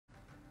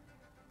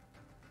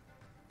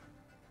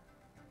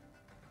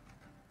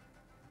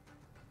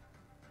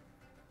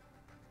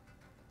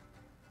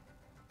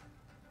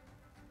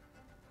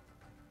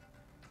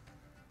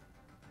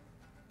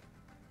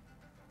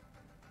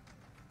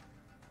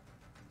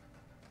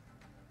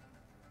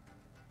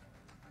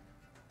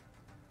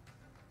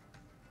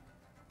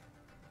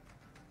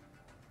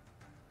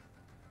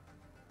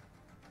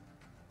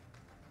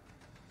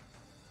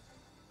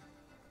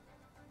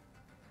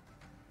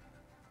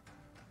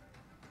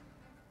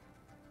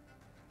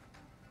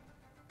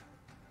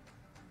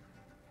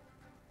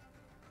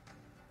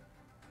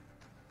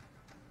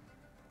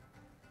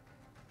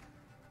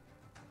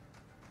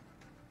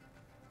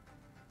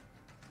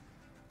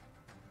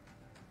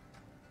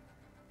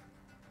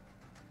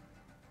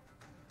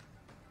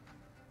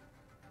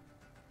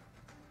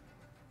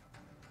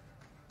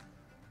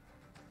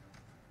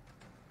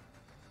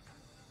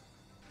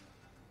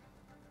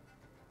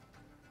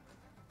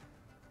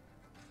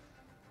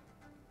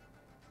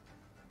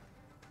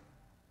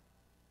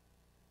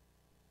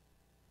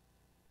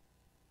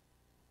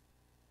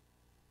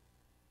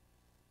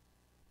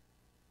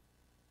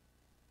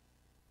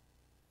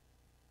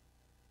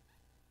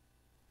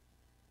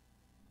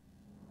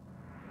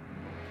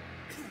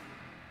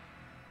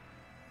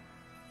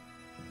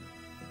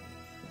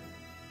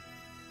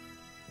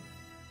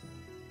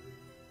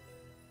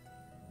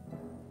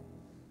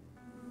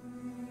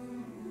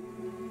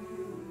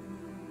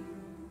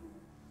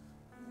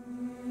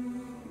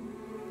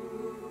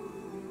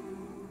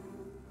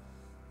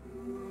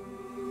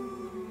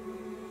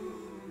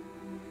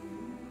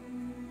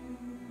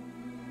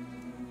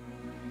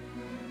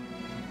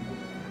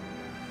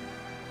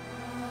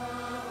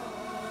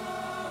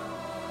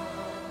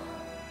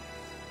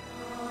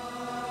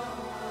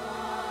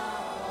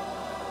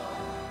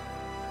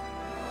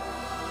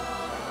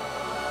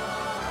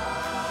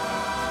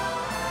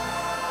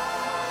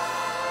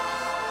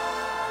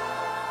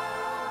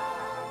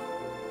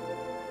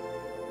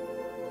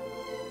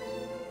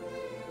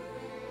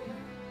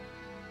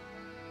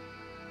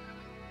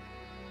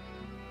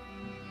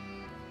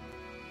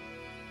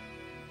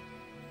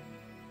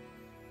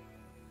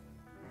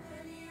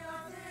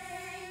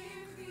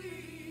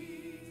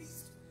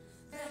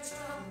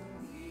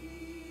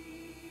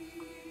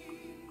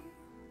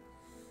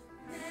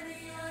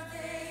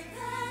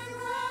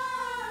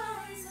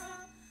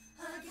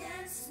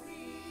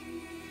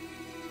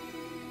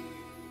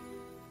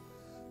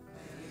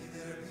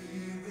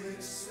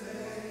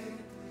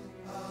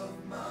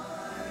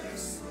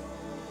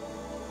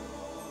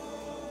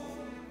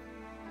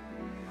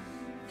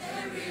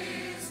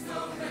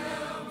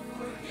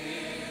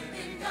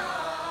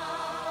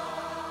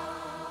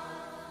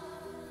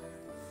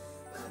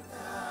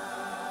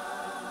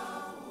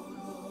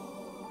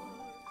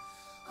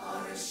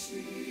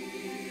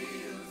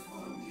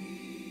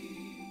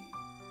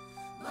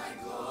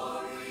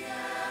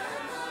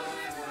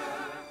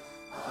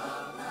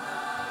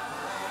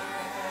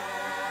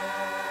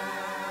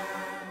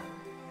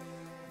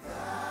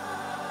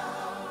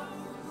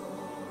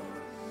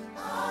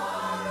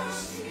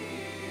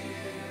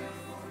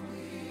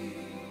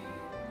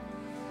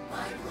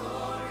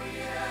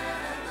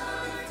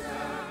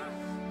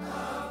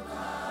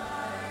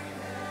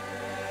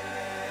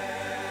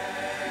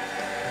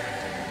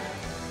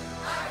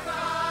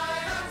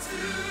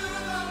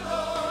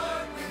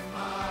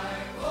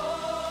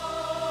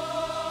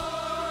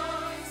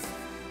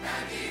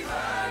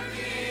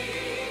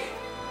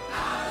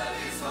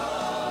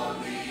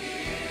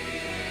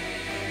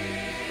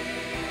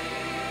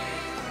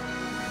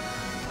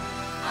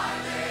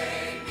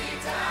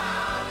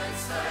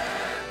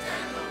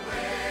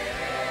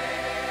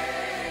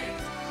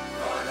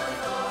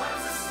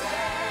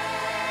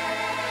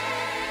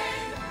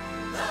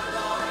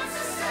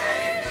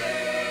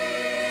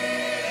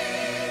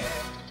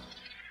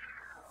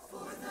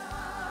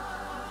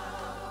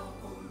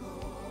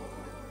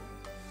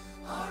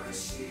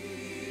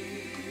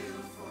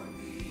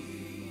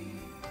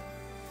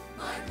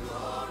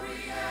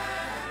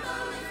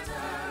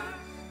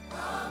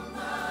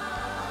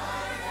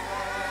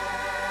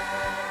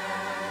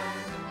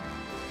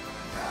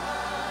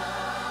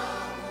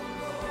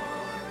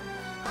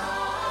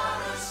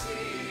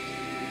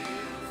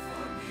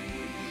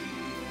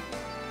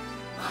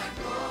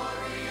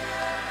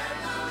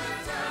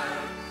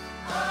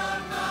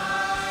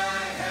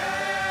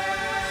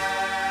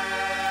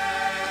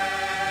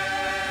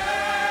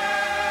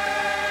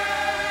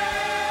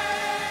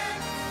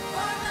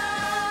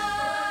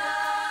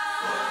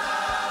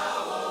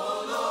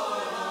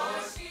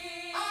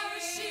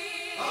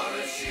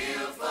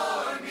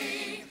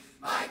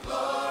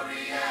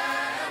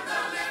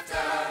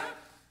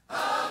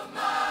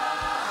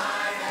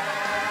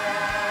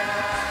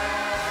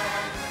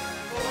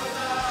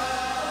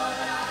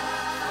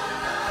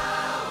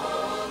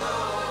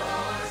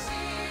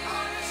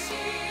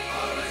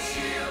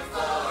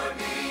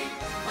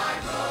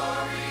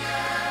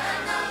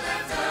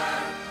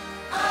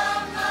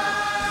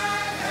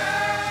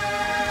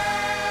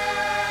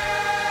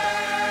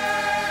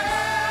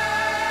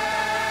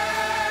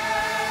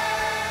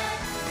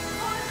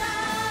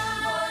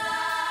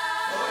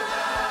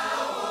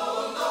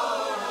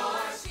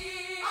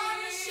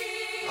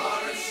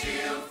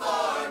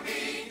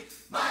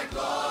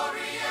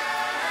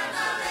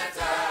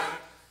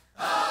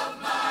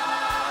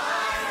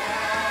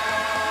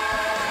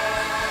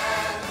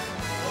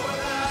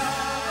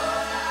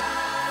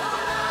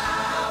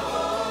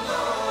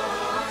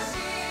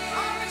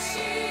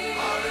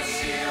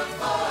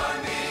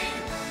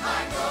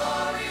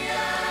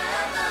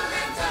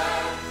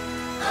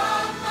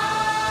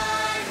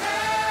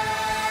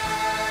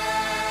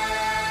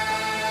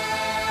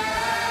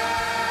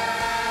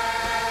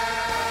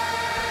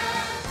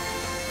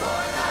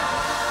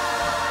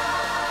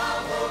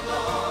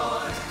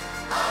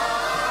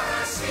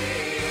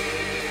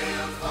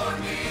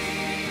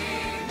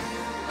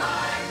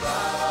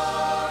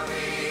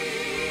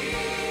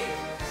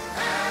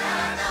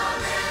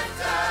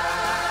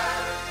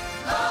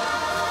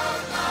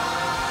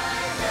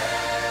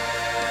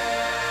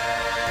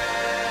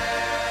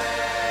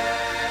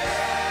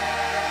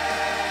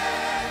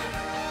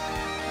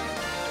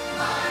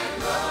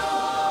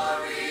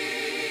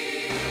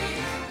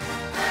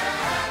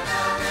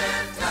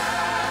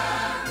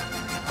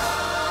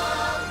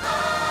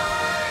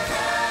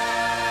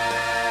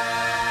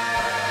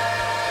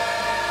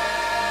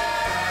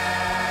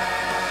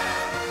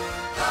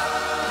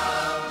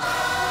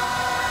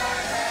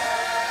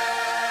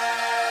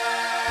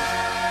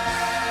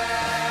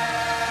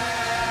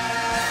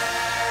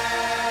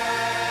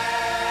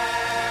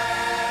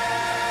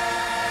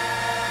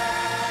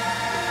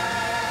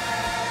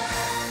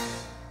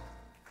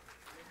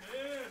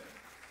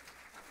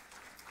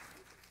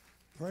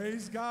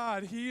Praise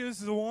God. He is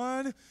the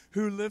one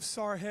who lifts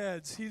our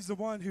heads. He's the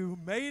one who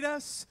made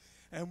us,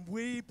 and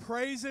we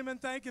praise him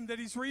and thank him that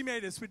he's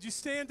remade us. Would you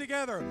stand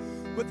together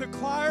with the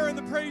choir and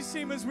the praise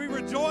team as we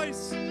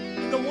rejoice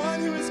in the one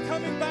who is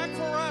coming back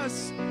for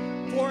us,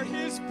 for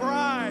his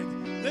bride.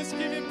 Let's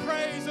give him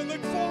praise and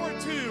look forward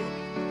to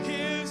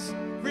his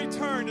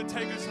return to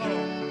take us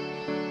home.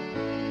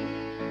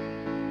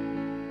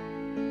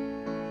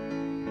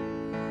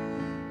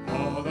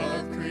 All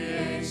of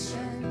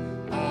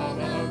creation, all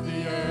of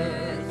the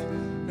earth,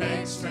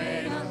 make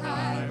straight a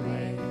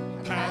highway,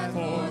 a path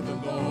for the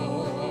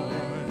Lord.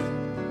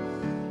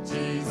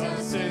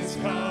 Jesus is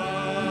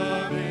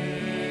coming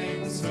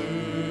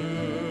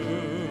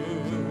soon.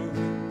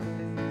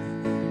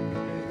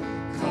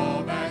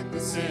 Call back the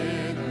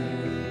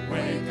sinner,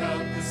 wake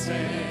up the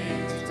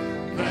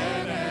saint,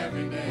 let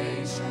every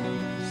nation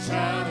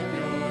shout of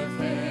your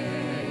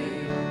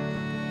fame.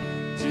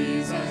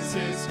 Jesus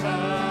is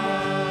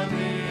coming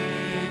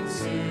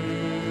soon.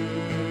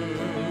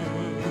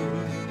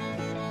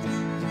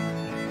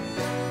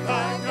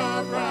 Like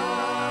a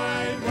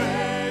bride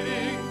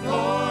waiting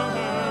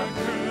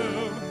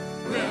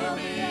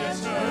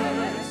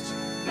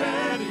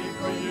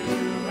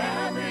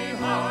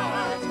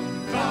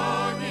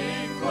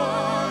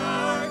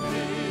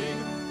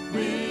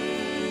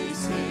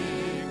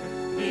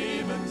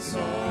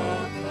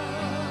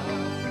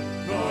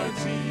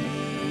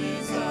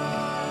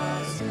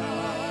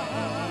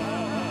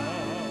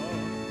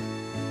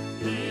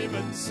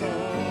so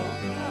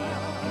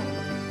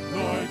come,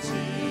 Lord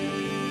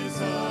Jesus,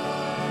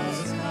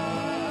 come.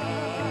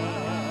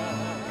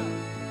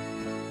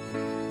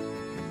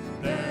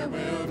 There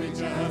will be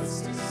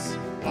justice,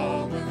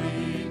 all will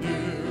be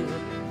new.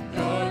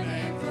 Your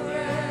name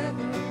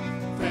forever,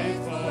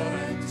 faithful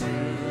and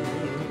true.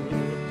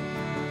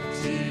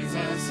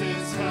 Jesus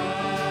is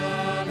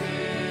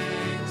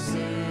coming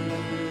soon.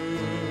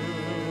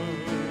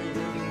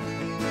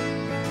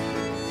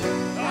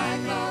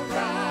 Like a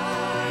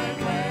bride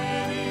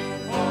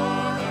waiting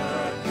for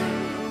her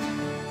groom,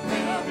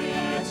 we'll be a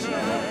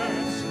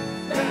church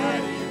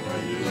ready for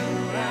you.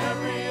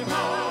 Every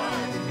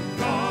heart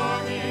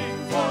longing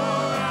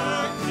for a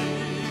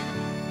king.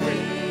 We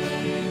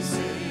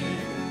sing,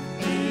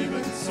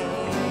 even so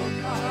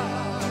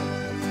come,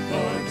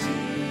 Lord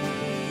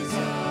Jesus,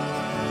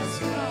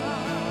 come.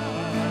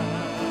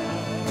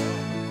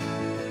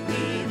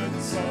 Even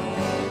so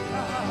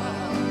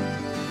come,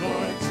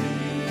 Lord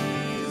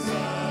Jesus,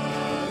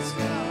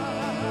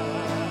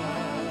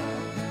 come.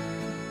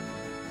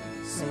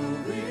 So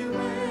we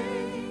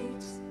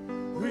wait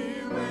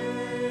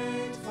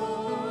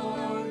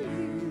for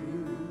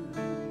you.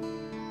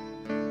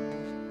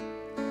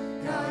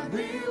 God,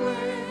 we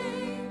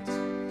wait,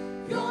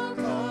 you're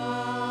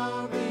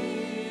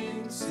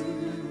coming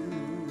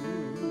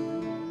soon.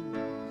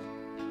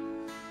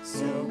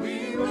 So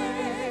we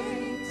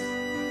wait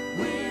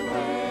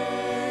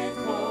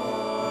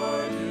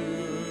for you.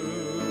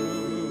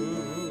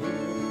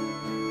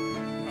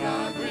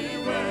 God, we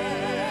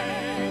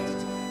wait,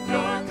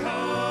 you're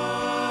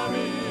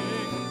coming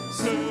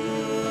soon.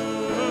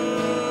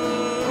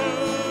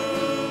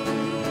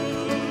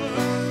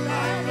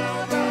 Like a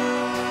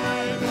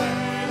bride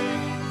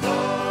waiting for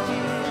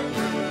her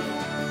groom,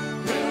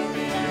 we'll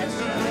be a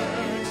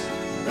church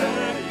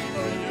ready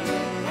for you.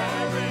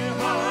 Every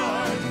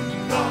heart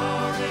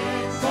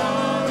longing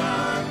for a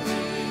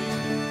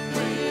king.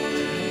 We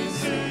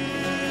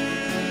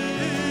sing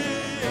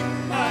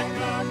like a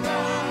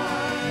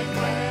bride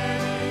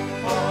waiting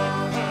for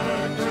her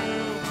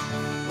groom.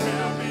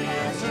 We'll be a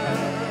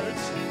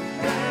church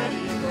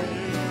ready for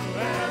you.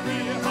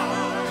 Every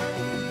heart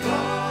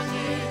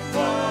longing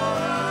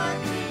for a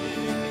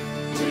king.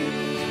 We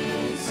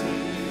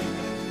sing,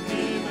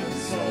 even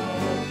so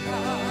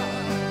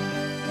come,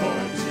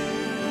 Lord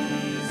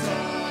Jesus,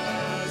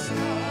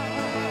 come.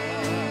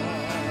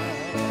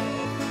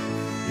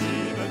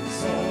 Even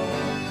so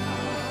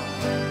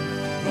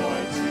come,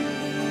 Lord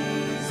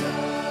Jesus,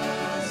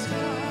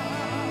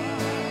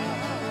 come.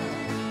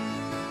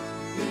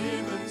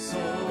 Even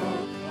so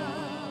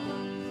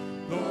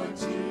come, Lord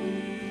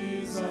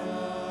Jesus,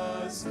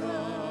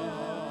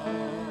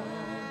 come.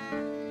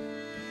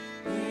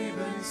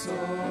 Even so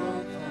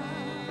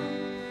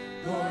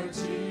come, Lord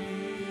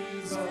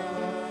Jesus,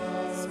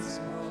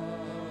 come.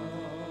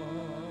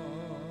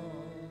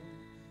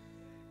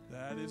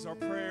 That is our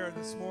prayer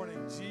this morning.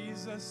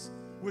 Jesus,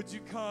 would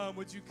you come?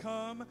 Would you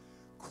come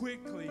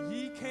quickly?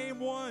 He came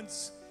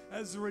once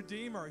as a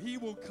Redeemer. He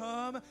will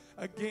come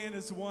again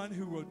as one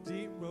who will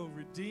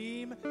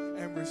redeem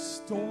and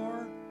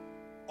restore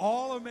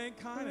all of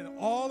mankind and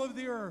all of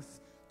the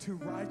earth to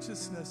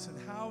righteousness and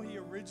how he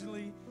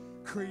originally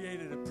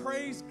created it.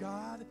 Praise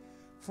God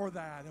for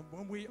that. And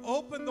when we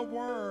open the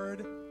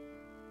Word,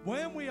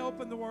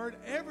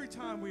 every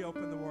time we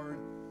open the Word,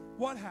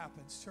 what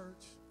happens,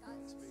 church?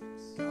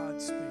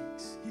 God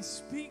speaks. He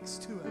speaks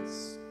to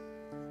us.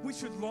 We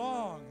should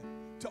long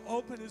to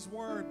open His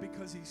Word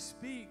because He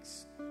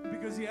speaks,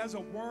 because He has a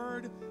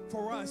word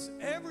for us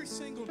every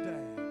single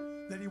day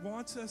that He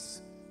wants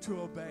us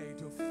to obey,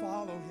 to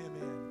follow Him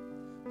in.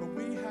 But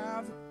we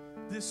have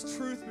this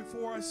truth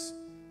before us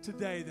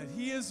today that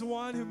He is the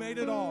one who made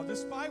it all,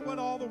 despite what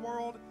all the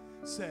world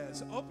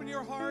says. Open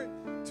your heart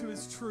to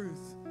His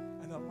truth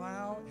and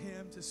allow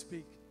Him to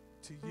speak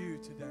to you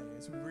today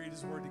as we read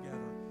His Word together.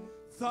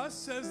 Thus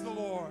says the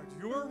Lord,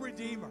 your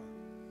Redeemer,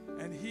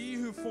 and He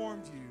who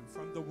formed you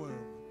from the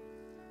womb.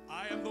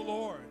 I am the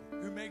Lord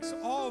who makes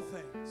all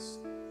things,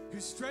 who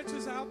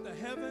stretches out the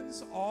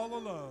heavens all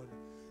alone,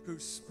 who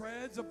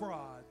spreads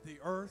abroad the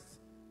earth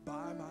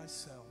by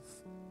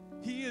myself.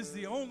 He is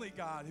the only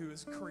God who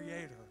is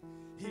creator.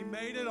 He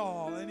made it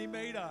all, and He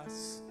made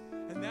us.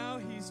 And now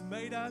He's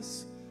made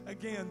us,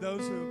 again,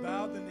 those who have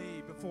bowed the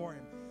knee before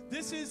Him.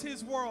 This is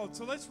His world,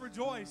 so let's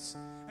rejoice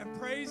and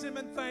praise Him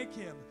and thank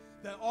Him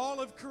that all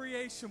of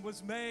creation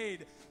was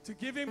made to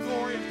give Him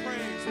glory and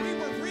praise. We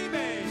were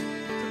remade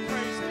to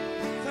praise Him.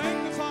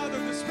 Thank the Father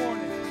this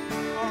morning,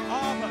 our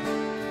Abba,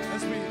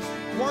 as we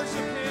worship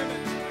Him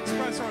and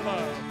express our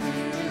love.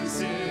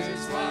 This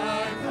is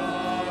my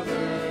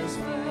Father's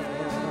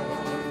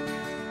world,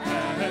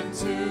 and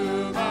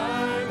to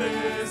my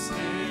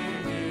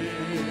listening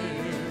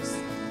ears,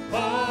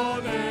 all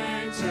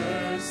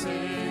nature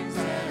sings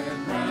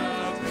and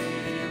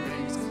proudly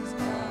rings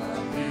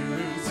the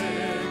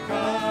music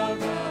of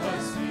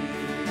the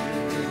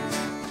spheres.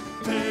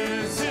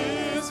 This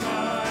is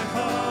my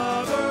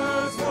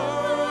Father's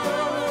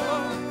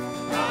world,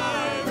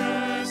 I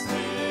rest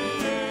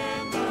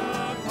in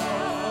the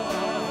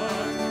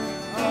thought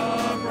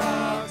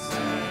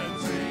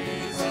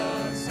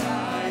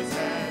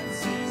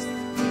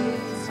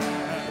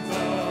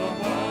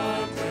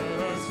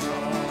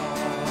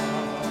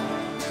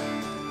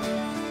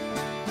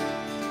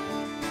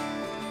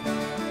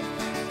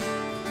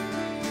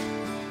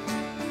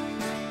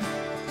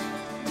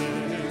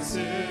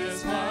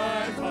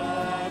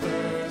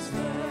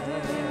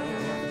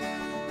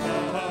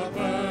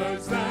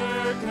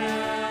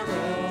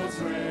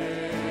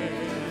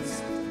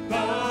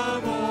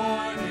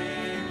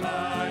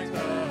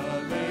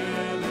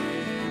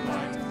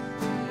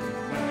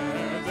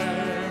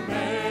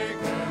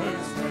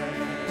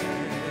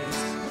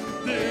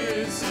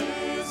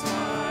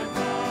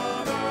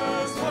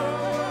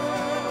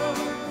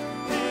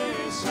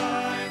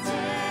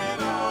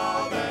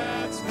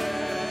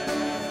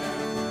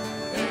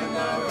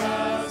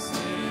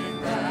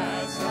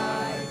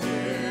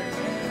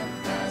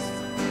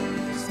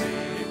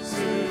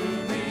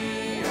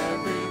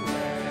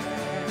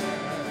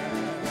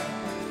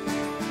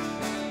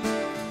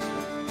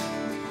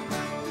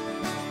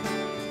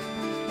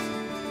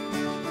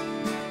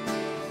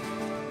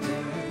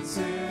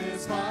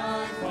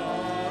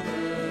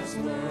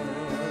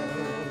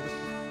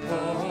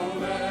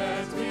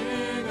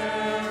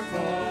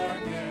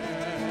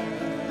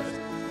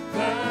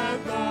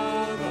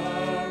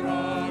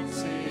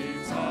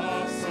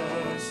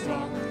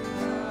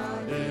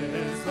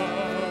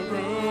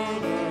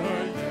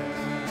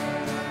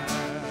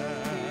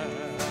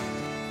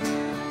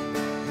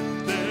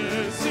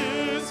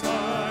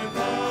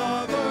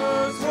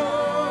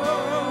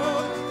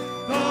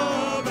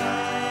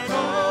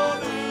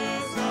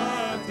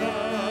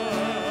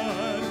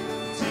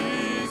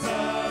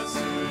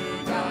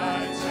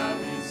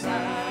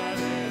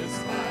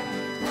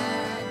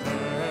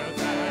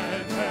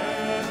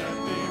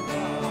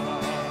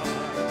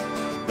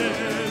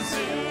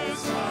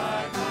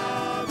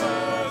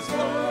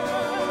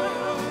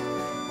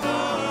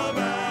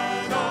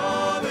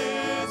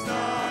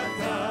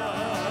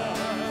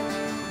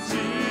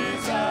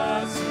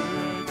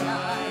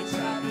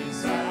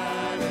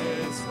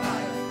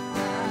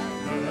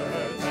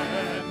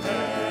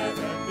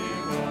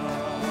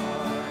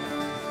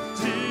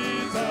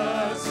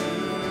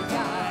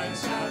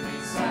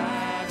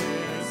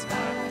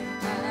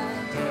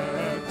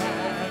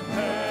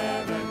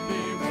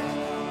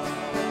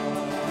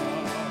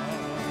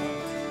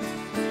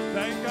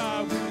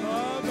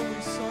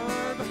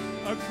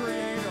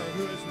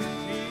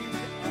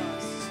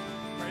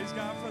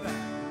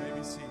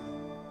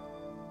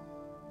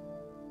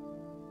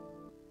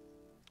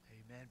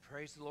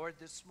Praise the Lord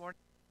this morning.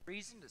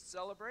 Reason to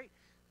celebrate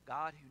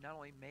God who not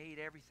only made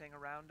everything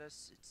around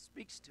us, it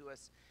speaks to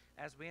us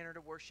as we enter to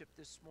worship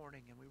this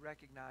morning, and we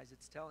recognize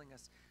it's telling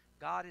us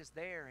God is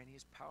there and He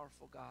is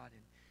powerful God.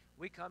 And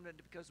we come to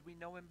because we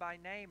know Him by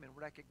name and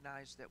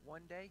recognize that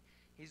one day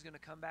He's going to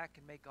come back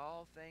and make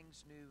all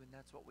things new, and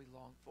that's what we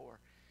long for.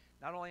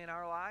 Not only in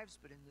our lives,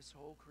 but in this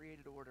whole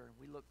created order. And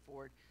we look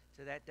forward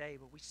to that day.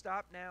 But we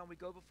stop now and we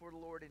go before the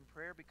Lord in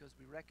prayer because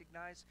we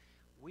recognize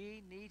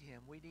we need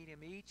Him. We need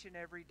Him each and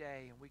every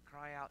day. And we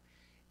cry out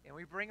and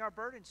we bring our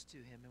burdens to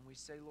Him. And we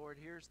say, Lord,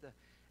 here's the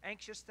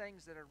anxious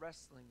things that are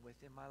wrestling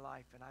with in my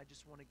life. And I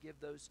just want to give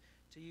those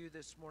to you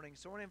this morning.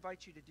 So I want to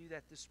invite you to do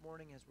that this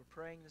morning as we're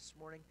praying this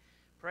morning.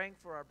 Praying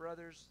for our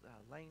brothers,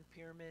 Lane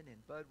Pierman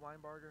and Bud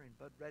Weinbarger and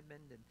Bud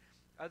Redmond and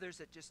others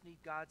that just need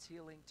God's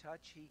healing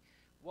touch. He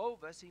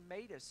wove us, He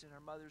made us in our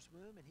mother's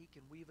womb, and He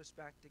can weave us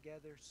back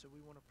together. So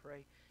we want to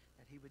pray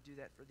that He would do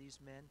that for these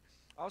men.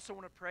 I also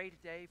want to pray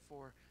today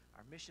for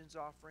our missions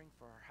offering,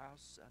 for our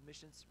house,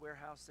 missions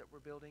warehouse that we're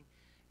building,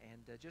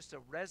 and just a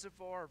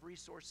reservoir of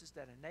resources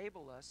that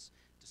enable us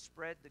to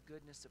spread the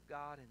goodness of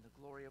God and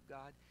the glory of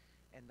God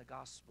and the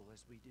gospel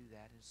as we do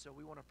that. And so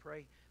we want to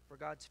pray for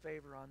God's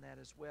favor on that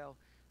as well.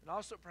 And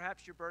also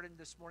perhaps you're burdened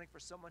this morning for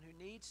someone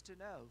who needs to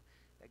know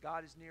that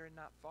God is near and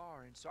not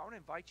far. And so I want to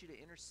invite you to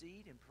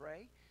intercede and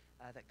pray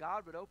that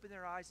God would open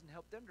their eyes and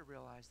help them to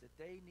realize that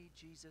they need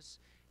Jesus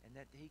and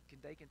that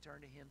they can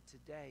turn to Him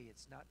today.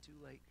 It's not too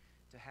late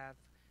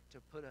to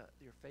put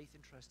your faith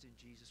and trust in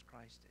Jesus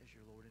Christ as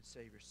your Lord and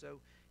Savior. So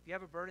if you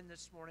have a burden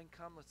this morning,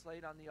 come, let's lay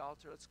it on the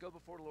altar. Let's go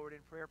before the Lord in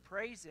prayer.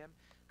 Praise Him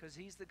because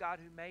He's the God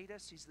who made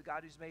us. He's the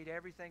God who's made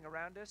everything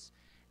around us.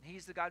 And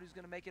He's the God who's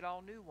going to make it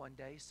all new one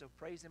day. So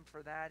praise Him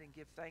for that and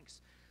give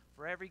thanks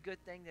for every good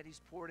thing that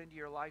He's poured into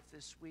your life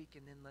this week.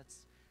 And then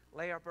let's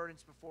lay our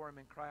burdens before Him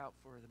and cry out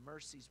for the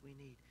mercies we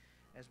need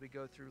as we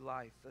go through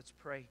life. Let's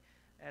pray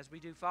as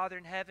we do. Father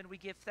in heaven, we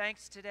give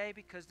thanks today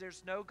because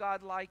there's no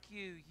God like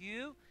you.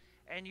 You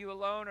and you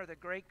alone are the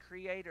great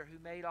creator who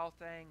made all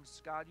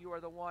things. God, you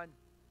are the one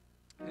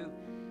who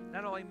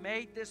not only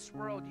made this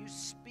world, you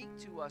speak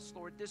to us,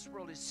 Lord. This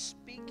world is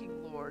speaking,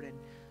 Lord. And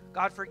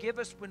God, forgive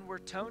us when we're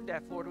tone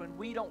deaf, Lord, when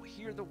we don't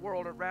hear the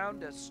world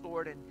around us,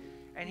 Lord,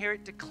 and hear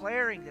it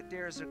declaring that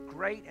there is a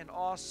great and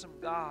awesome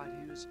God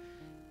who's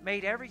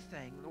made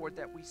everything, Lord,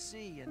 that we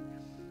see. And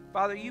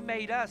Father, you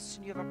made us,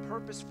 and you have a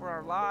purpose for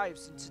our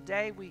lives. And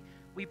today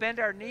we bend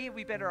our knee,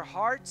 we bend our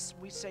hearts,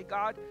 and we say,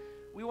 God,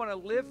 we want to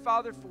live,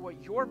 Father, for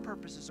what your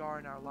purposes are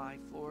in our life,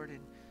 Lord, and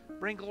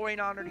bring glory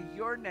and honor to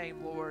your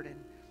name, Lord.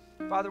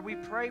 And Father, we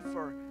pray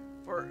for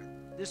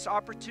this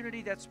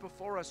opportunity that's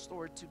before us,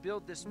 Lord, to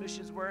build this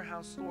missions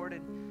warehouse, Lord,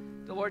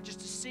 and the Lord,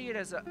 just to see it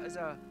as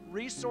a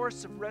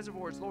resource of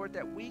reservoirs, Lord,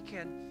 that we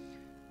can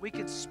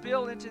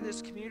spill into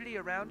this community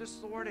around us,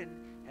 Lord,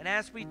 and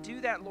as we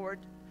do that, Lord,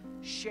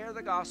 share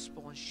the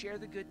gospel and share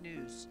the good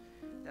news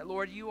that,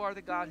 Lord, you are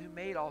the God who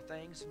made all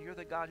things, and you're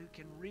the God who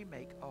can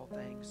remake all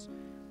things.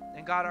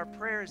 And God, our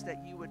prayer is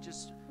that you would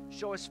just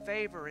show us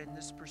favor in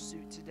this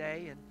pursuit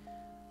today. And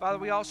Father,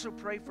 we also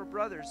pray for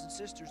brothers and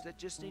sisters that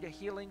just need a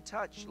healing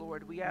touch,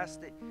 Lord. We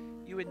ask that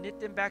you would knit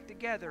them back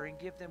together and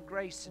give them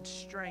grace and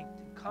strength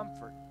and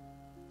comfort.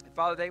 And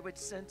Father, they would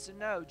sense and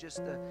know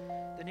just the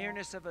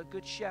nearness of a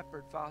good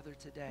shepherd, Father,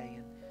 today.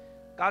 And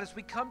God, as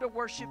we come to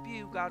worship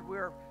you, God,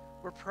 we're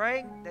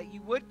praying that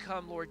you would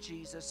come, Lord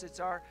Jesus. It's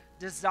our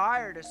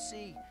desire to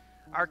see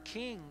our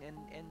King,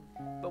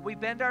 but we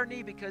bend our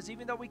knee because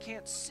even though we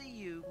can't see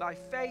you, by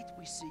faith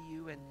we see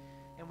you, and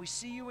we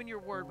see you in your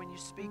word when you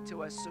speak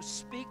to us. So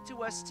speak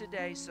to us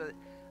today so that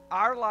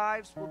our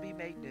lives will be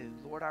made new.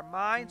 Lord, our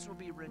minds will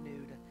be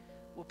renewed.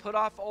 We'll put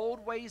off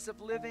old ways of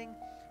living,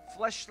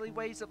 fleshly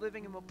ways of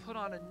living, and we'll put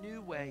on a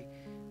new way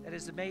that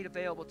is made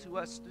available to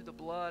us through the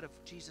blood of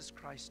Jesus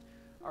Christ,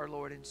 our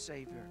Lord and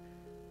Savior.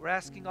 We're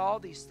asking all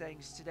these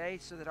things today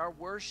so that our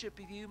worship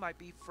of you might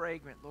be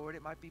fragrant, Lord.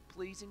 It might be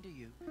pleasing to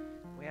you.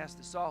 We ask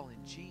this all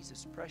in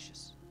Jesus'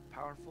 precious,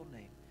 powerful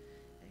name.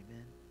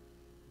 Amen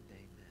and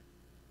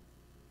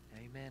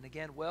amen. Amen.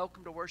 Again,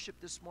 welcome to worship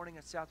this morning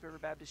at South River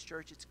Baptist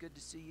Church. It's good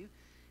to see you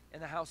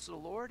in the house of the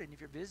Lord. And if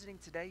you're visiting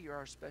today, you're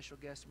our special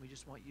guest, and we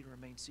just want you to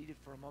remain seated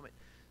for a moment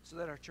so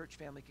that our church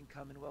family can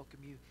come and welcome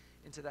you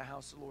into the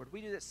house of the Lord.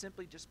 We do that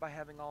simply just by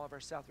having all of our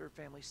South River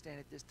family stand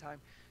at this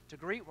time to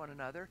greet one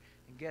another.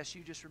 And guests,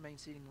 you just remain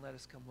seated and let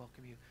us come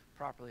welcome you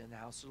properly in the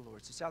house of the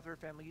Lord. So South River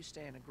family, you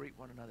stand and greet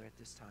one another at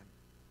this time.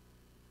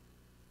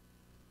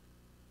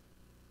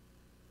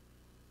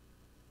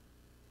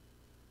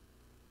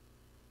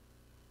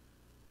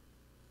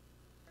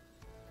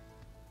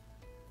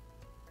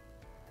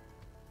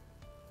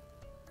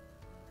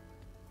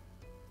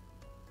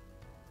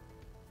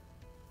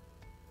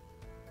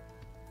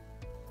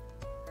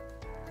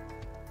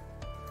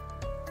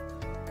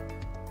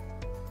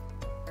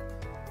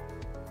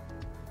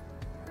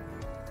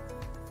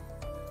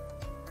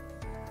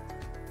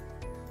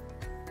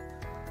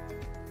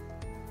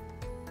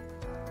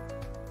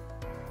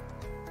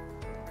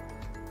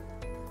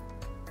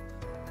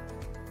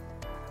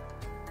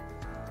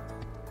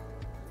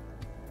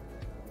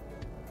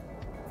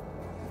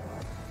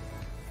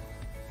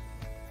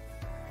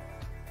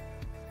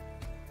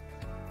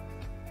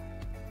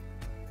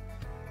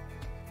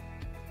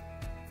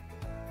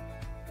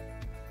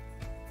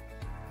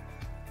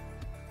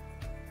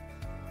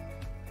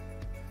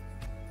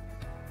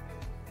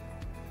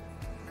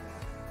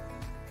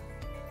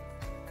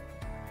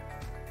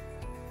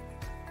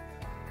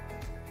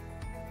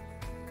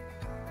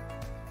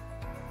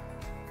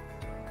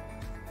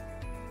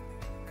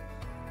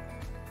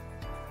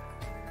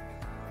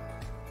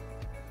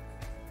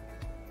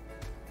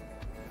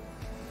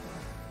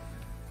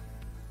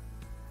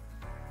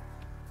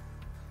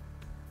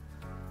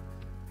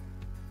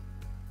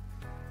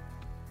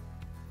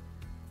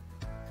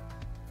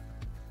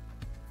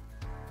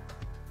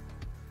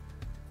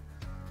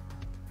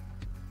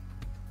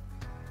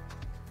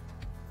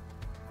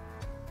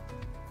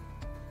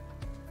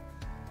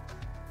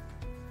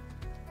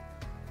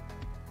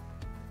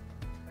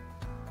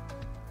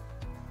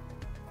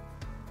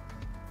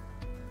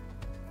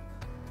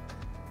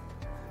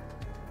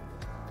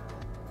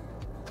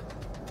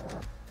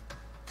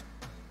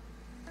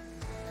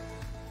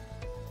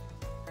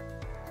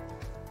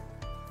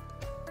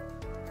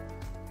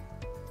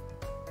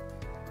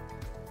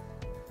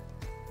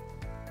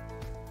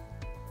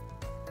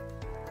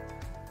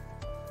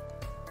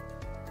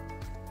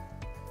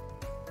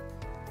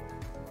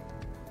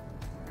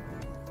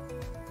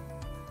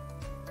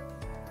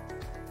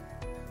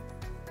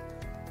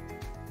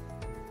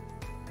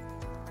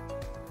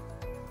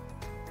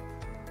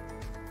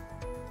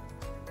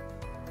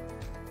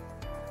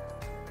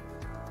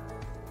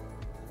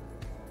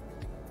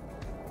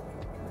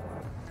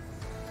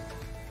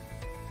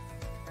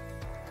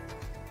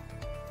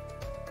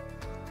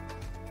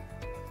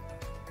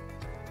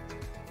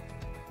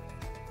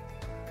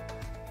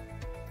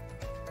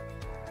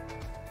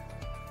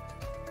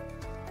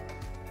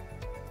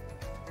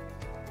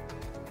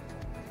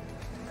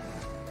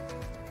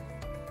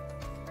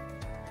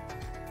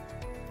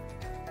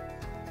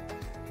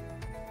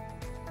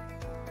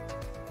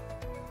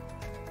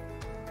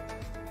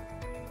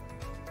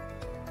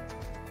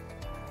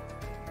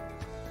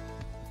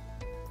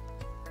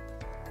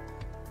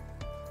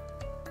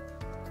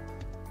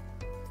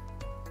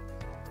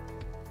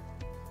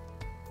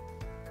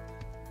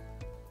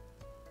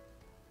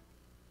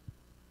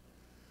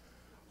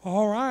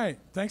 All right.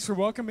 Thanks for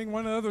welcoming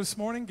one another this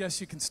morning.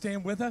 Guess you can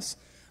stand with us.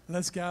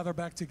 Let's gather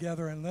back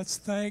together and let's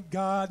thank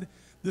God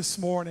this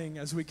morning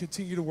as we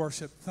continue to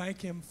worship.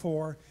 Thank Him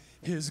for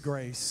His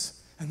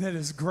grace. And that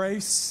His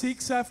grace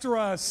seeks after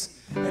us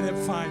and it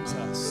finds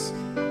us.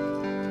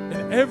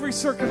 In every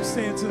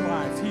circumstance in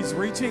life, He's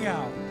reaching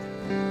out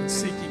and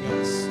seeking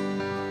us.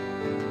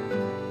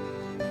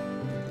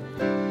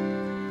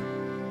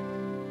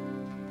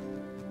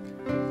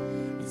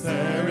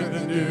 There in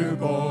the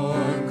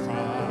newborn Christ,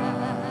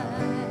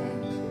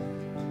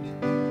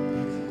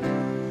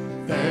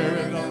 there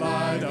in the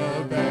light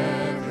of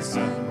every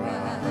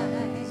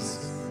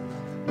sunrise,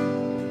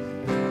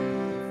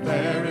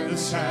 there in the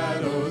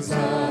shadows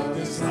of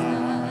this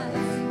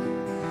life,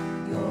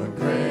 your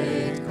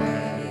great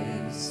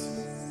grace.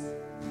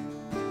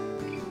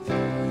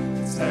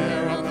 It's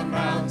there on the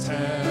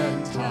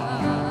mountain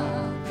top.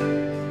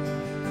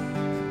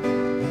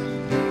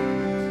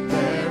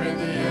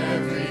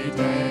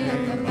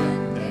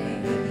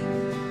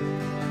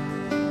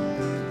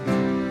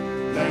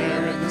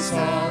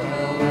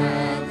 Sorrow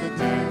and the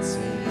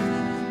dancing,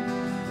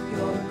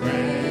 your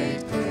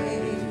great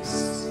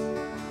grace,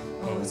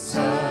 oh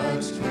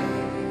such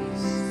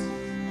grace.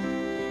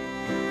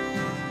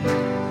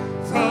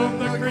 From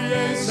the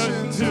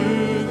creation to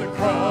the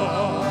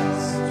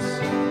cross,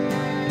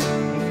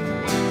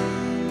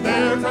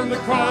 there from the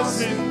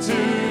cross into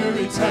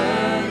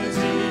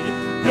eternity,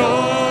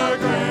 your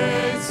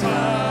grace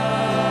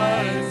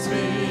finds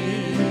me.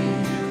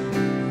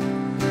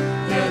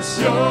 Yes,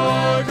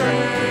 your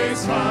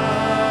grace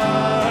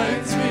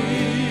finds me.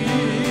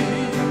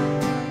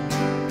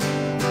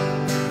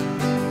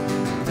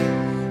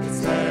 It's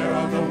there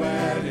on the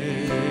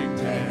wedding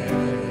day,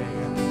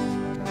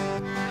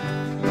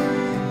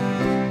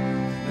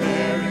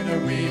 there in the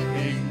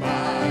weeping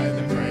by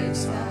the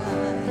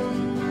graveside,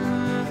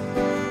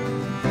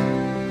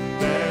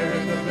 there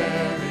in the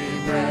very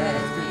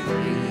breath we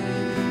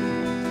breathe,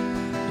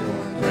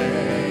 your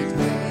great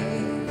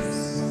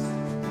grace.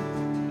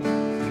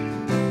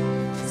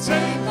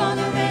 Sing for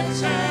the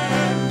rich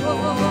and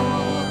poor,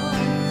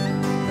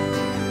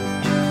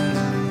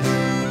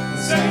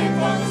 sing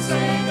for the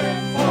saint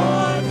and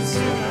for the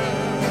sinner,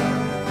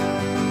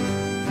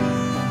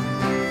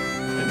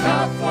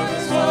 enough for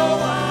this whole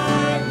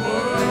wide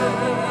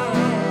world,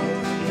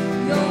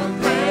 your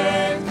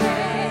great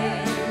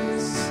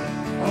grace,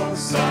 oh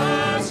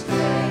such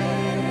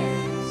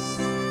grace.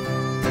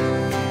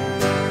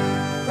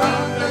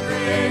 From the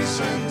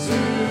creation to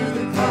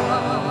the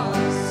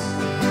cross,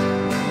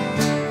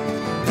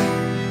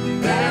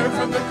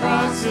 from the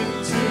cross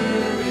into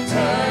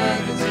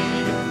eternity,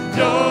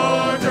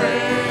 your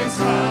grace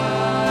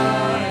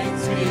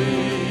finds me.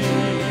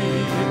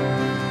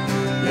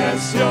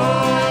 Yes,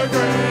 your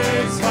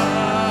grace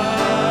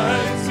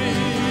finds me.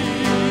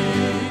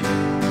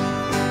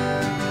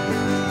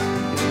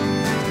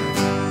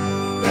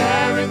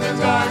 There in the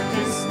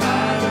darkest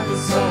night of the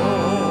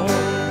soul,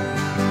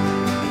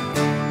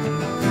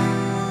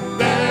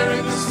 there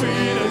in the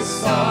sweetest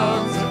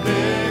songs of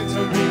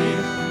victory,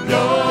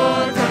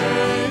 your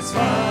grace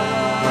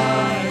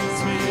finds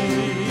me.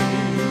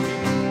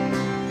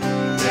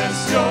 Yes,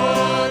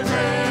 your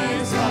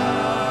grace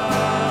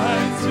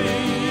finds me.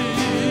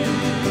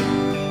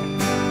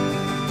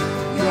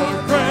 Your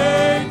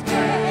great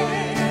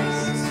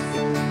grace,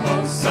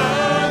 oh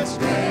such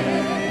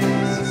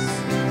grace.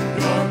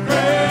 Your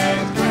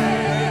great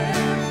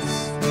grace,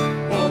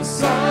 oh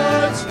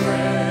such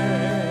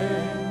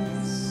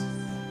grace.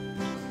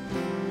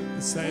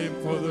 The same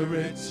for the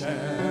rich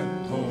and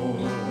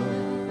poor,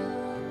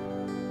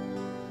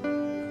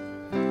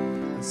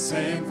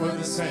 same for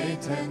the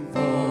saint and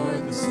for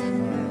the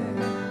sinner,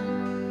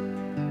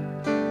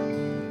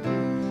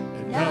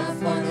 enough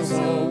for this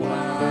whole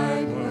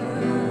wide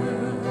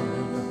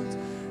world,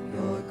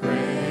 your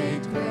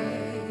great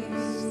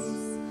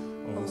grace,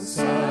 oh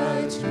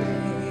such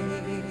grace.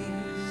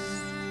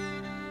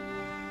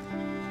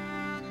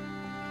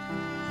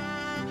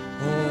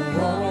 Oh,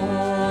 oh,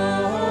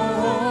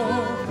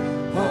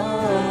 oh,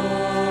 oh,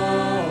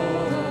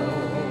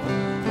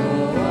 oh,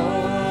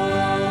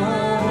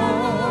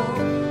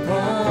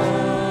 oh,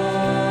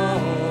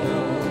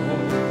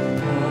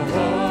 oh.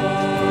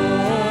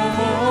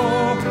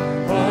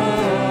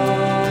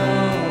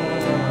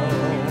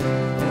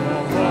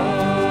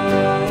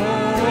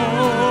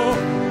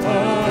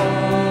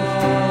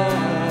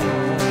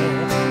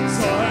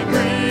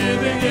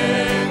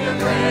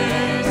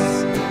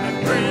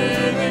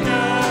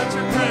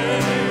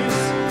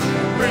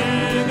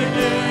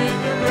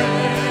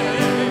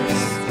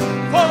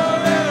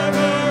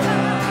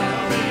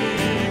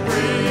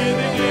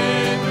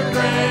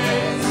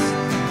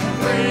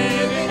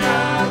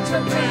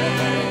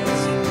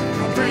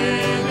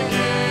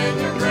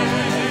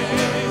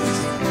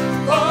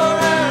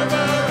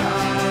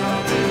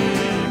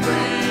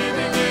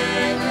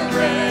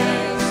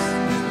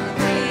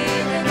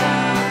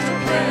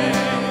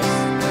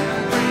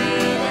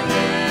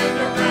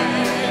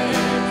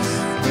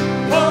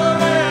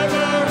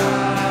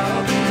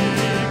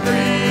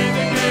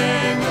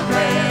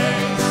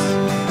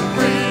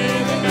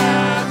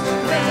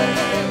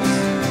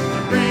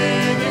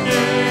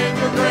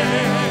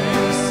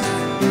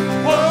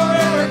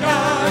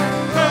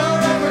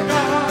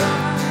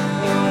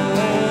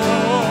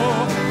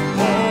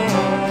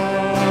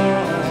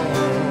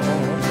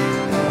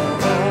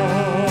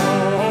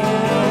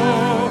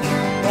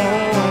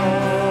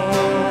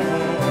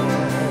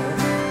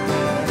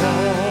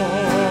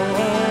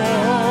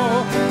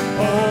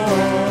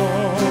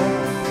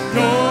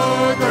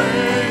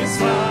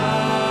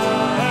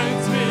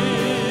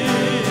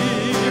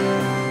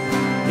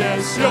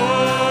 as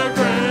your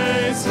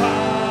grace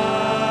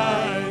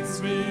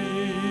finds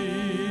me.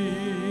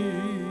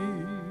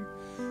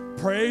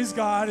 Praise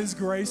God as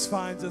grace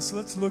finds us.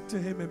 Let's look to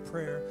him in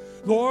prayer.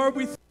 Lord,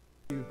 we thank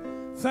you.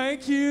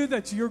 Thank you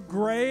that your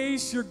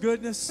grace, your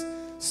goodness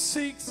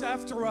seeks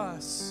after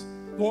us.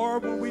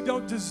 Lord, when we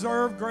don't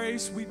deserve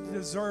grace, we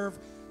deserve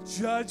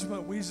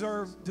judgment. We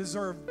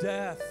deserve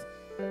death,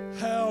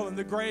 hell, and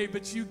the grave.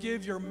 But you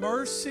give your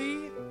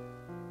mercy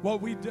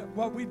what we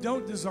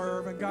don't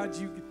deserve. And God,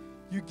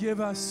 you give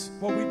us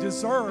what we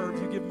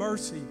deserve. You give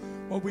mercy.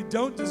 What we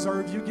don't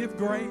deserve, you give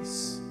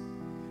grace.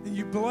 And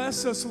you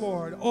bless us,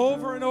 Lord,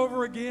 over and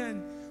over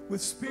again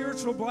with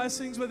spiritual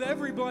blessings, with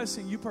every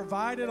blessing. You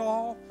provide it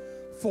all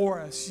for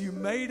us. You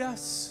made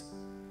us,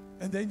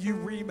 and then you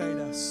remade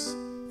us.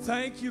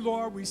 Thank you,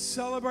 Lord. We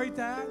celebrate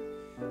that,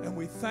 and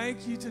we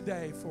thank you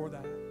today for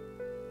that.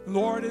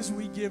 Lord, as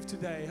we give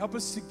today, help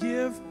us to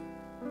give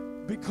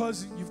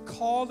because you've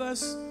called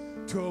us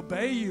to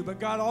obey you. But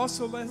God,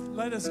 also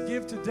let us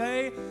give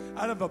today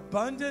out of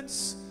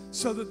abundance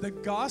so that the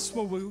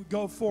gospel will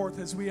go forth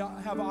as we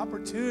have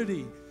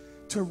opportunity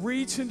to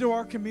reach into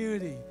our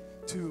community,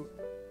 to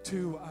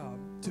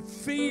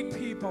feed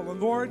people, and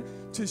Lord,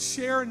 to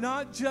share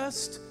not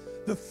just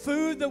the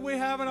food that we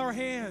have in our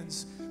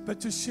hands, but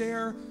to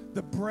share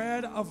the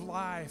bread of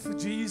life,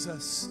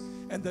 Jesus,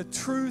 and the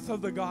truth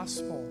of the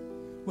gospel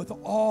with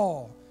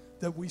all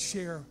that we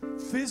share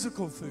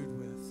physical food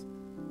with.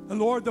 And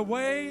Lord, the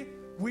way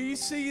we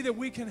see that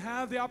we can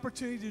have the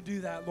opportunity to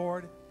do that,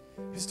 Lord,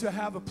 is to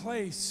have a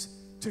place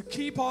to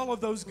keep all of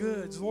those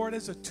goods, Lord,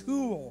 as a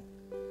tool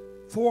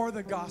for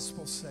the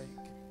gospel's sake.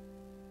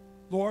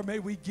 Lord, may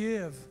we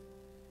give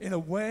in a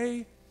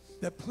way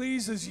that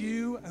pleases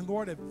you and,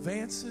 Lord,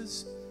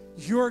 advances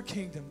your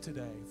kingdom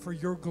today for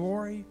your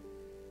glory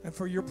and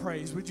for your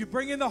praise. Would you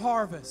bring in the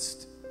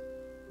harvest,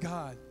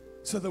 God,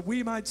 so that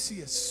we might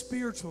see a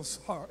spiritual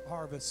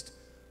harvest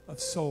of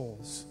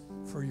souls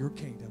for your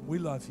kingdom. We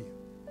love you.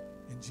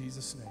 In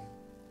Jesus' name,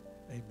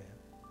 amen.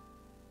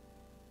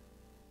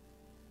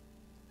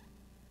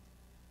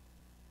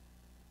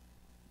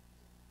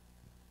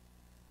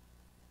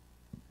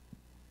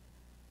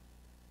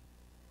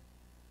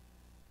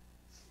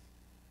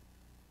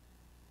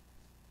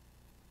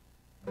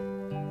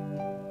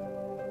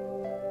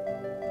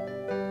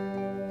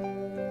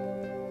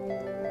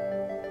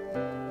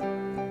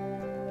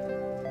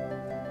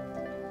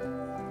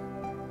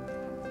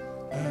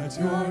 At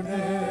your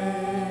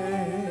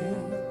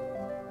name,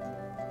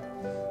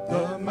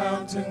 the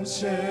mountains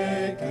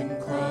shake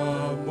and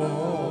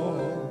crumble.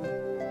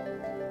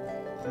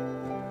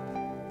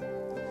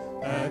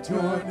 At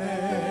your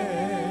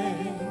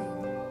name,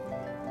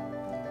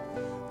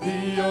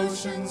 the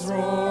oceans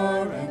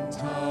roar and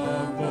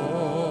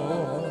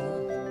tumble.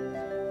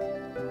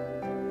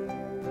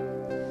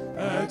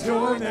 At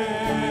your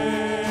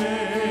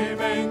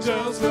name,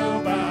 angels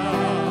will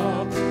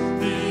bow,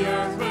 the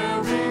earth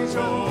will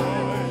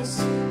rejoice,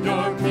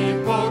 your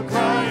people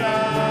cry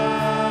out.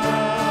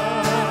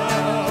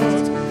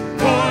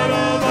 Lord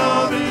of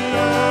all the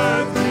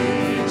earth, we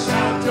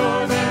shout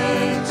your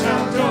name,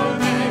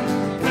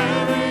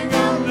 filling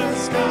up the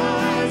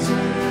skies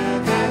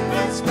with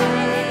endless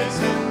praise,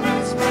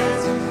 endless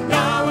praise.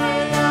 Yahweh,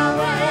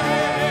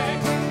 Yahweh,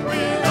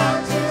 we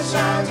love to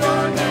shout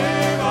your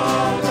name,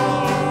 oh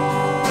Lord.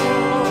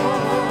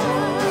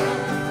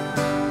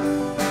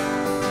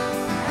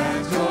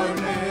 At your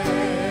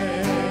name,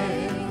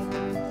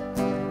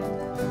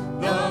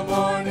 the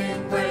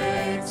morning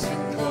breaks in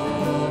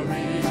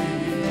glory.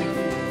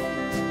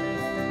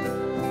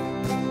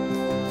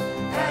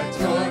 At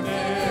your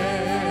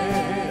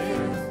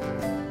name,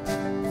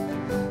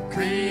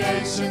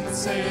 creation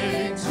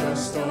sings your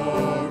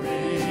story.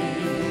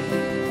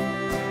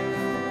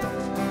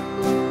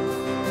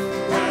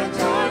 At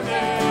your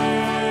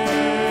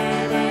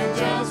name,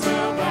 angels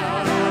will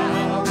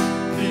bow,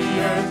 the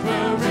earth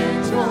will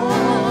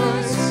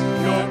rejoice,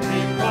 your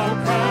people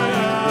cry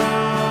out.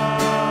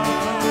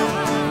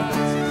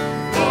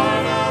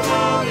 Lord of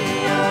all the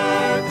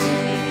earth, we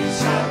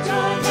shout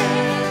your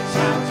name,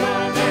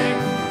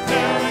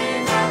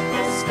 filling up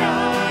the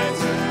skies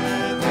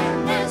with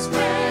endless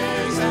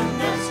praise,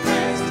 endless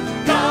praise.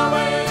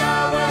 Yahweh,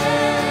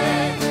 Yahweh,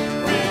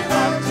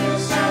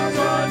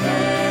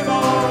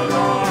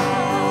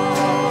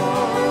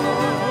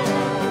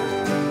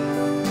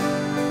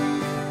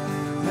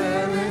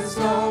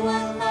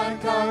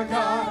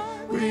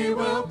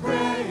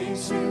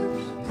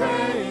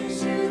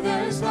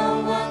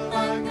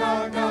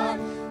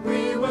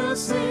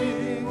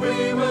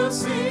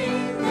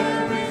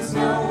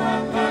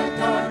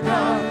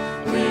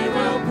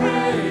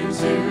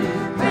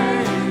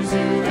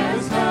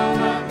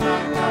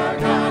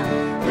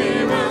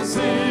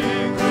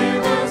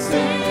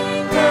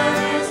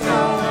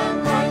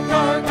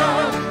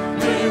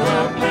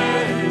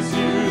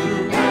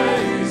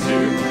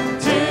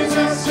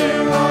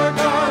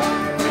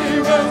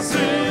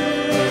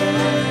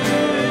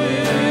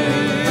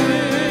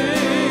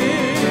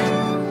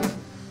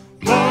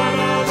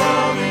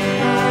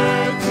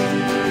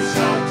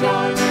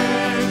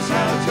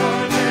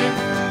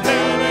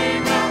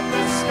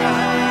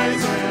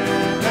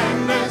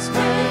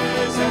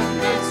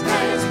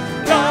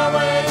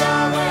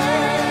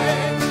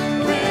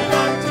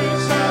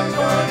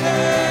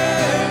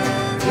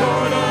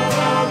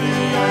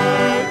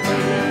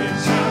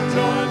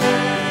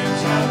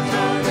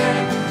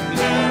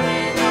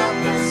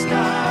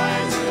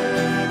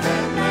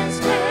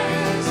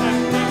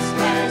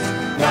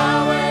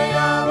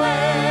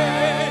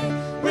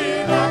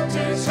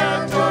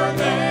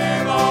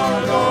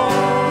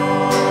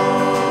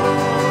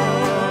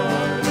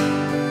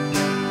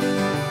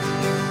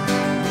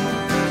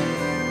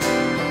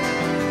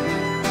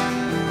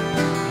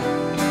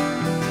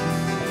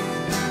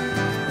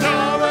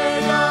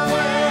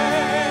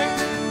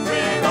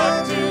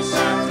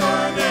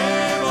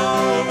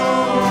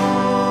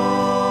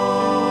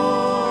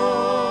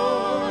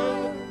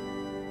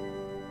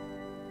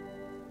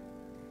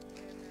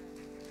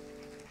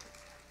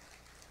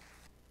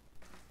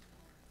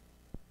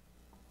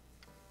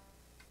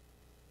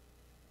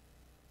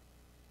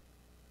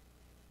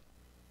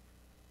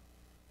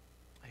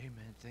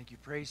 Thank you,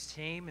 praise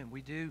team. And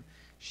we do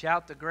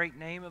shout the great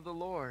name of the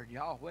Lord,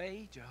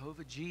 Yahweh,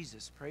 Jehovah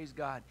Jesus. Praise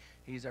God.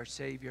 He's our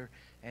Savior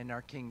and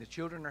our King. The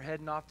children are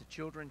heading off to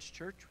Children's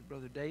Church with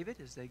Brother David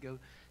as they go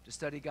to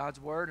study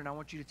God's Word. And I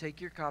want you to take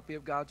your copy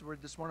of God's Word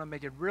this morning. I'll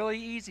make it really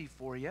easy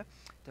for you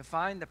to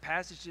find the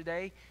passage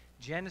today,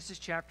 Genesis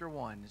chapter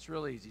 1. It's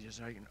real easy. Just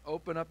so you can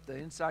open up the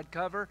inside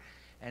cover,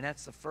 and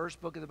that's the first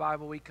book of the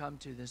Bible we come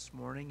to this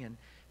morning. And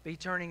be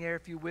turning there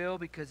if you will,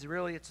 because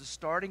really it's a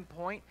starting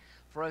point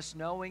for us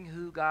knowing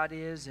who God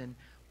is and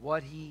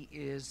what He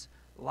is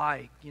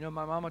like. You know,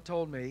 my mama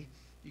told me,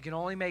 you can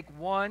only make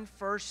one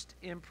first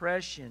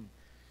impression,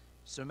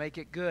 so make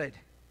it good.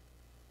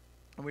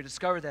 And we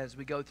discover that as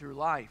we go through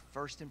life.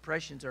 First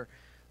impressions are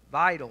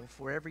vital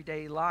for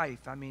everyday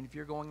life. I mean, if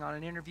you're going on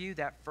an interview,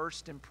 that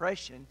first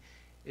impression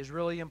is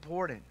really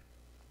important.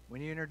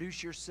 When you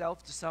introduce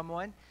yourself to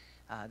someone,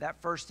 that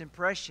first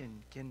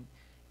impression can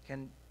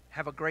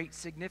have a great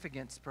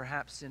significance,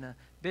 perhaps in a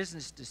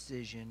business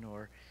decision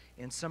or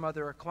in some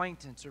other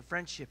acquaintance or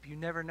friendship. You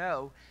never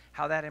know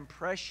how that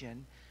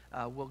impression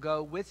will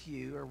go with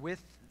you or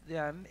with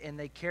them, and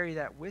they carry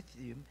that with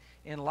you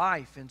in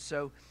life. And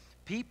so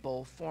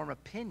people form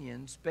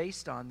opinions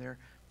based on their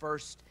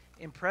first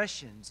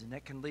impressions, and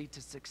that can lead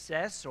to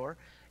success, or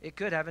it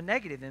could have a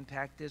negative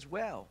impact as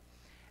well.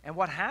 And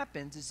what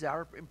happens is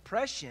our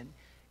impression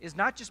is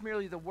not just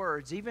merely the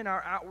words. Even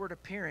our outward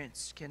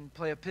appearance can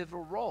play a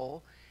pivotal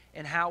role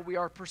in how we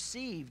are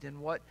perceived and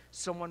what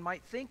someone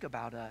might think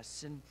about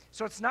us. And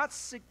so it's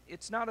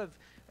not of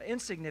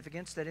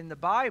insignificance that in the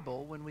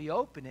Bible, when we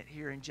open it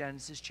here in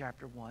Genesis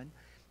chapter 1,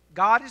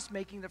 God is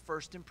making the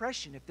first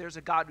impression. If there's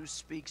a God who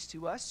speaks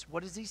to us,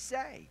 what does He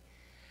say?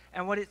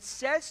 And what it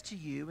says to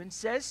you and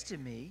says to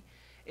me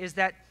is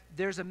that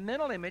there's a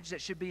mental image that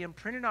should be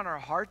imprinted on our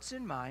hearts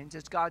and minds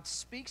as God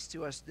speaks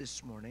to us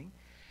this morning.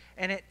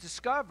 And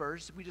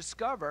we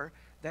discover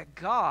that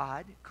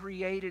God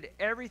created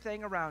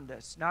everything around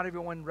us. Not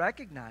everyone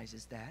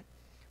recognizes that,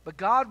 but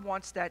God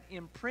wants that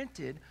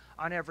imprinted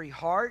on every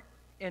heart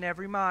and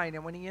every mind.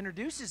 And when He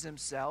introduces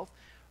Himself,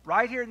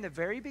 right here in the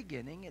very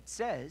beginning, it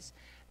says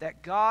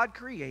that God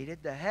created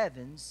the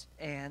heavens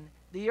and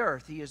the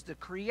earth. He is the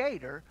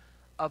creator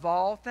of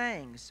all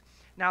things.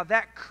 Now,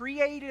 that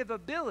creative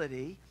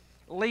ability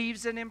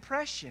leaves an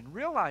impression.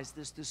 Realize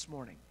this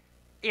morning.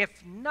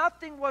 If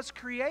nothing was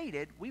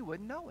created, we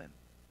wouldn't know Him.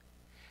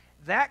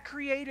 That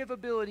creative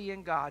ability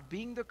in God,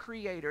 being the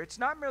creator, it's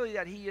not merely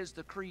that He is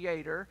the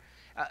creator,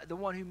 the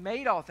one who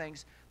made all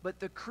things, but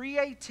the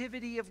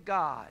creativity of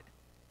God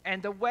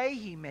and the way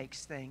He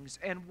makes things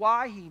and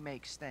why He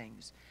makes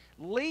things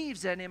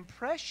leaves an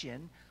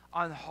impression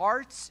on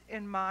hearts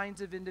and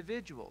minds of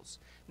individuals.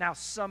 Now,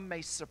 some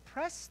may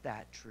suppress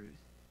that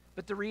truth,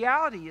 but the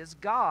reality is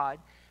God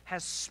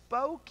has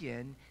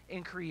spoken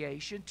in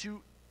creation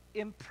to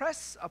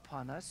impress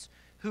upon us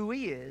who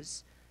He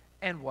is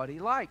and what He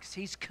likes.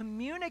 He's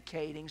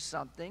communicating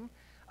something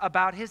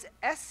about His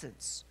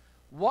essence,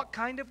 what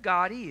kind of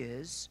God He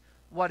is,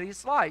 what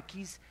He's like.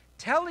 He's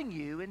telling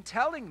you and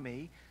telling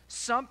me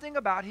something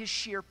about His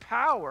sheer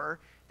power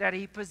that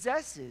He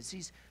possesses.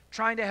 He's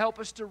trying to help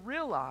us to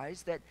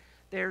realize that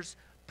there's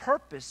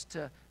purpose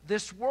to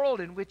this world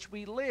in which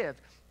we live.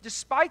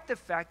 Despite the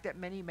fact that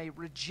many may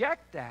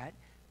reject that,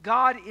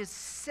 God is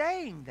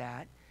saying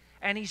that,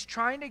 and He's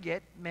trying to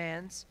get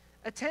man's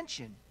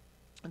attention.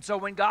 And so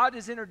when God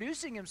is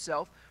introducing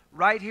Himself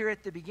right here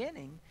at the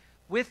beginning,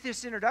 with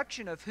this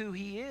introduction of who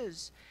He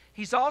is,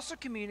 He's also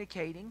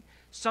communicating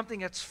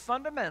something that's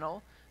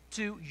fundamental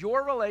to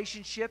your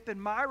relationship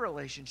and my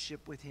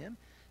relationship with Him,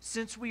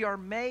 since we are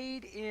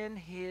made in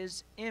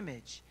His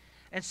image.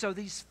 And so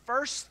these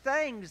first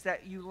things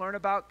that you learn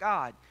about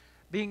God,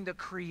 being the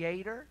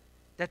creator,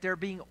 that there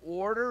being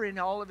order in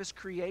all of His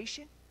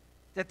creation,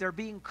 that there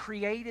being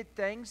created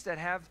things that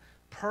have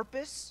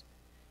purpose.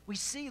 We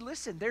see,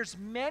 listen, there's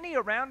many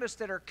around us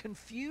that are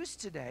confused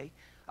today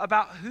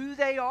about who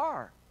they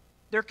are.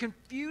 They're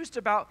confused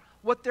about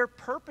what their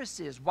purpose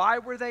is. Why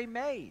were they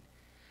made?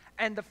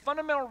 And the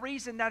fundamental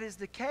reason that is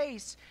the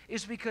case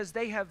is because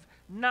they have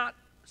not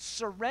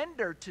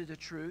surrendered to the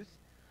truth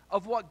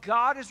of what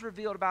God has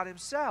revealed about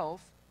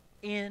Himself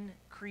in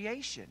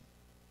creation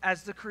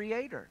as the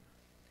creator.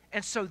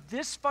 And so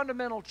this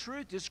fundamental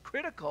truth is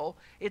critical.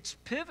 It's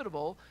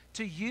pivotal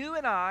to you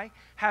and I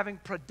having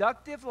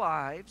productive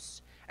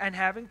lives and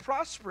having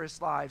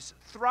prosperous lives,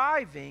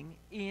 thriving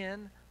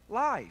in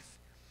life.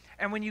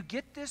 And when you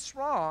get this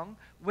wrong,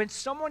 when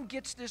someone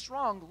gets this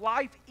wrong,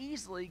 life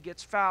easily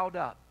gets fouled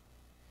up.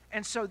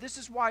 And so this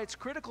is why it's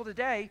critical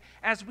today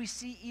as we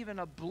see even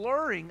a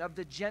blurring of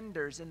the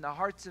genders in the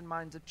hearts and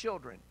minds of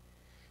children.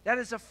 That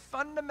is a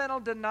fundamental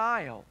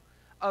denial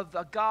of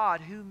a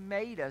God who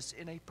made us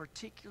in a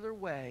particular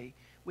way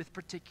with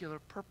particular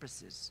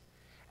purposes.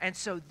 And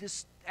so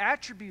this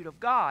attribute of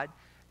God,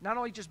 not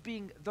only just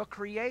being the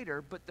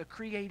creator, but the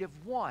creative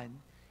one,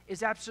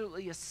 is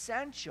absolutely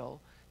essential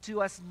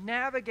to us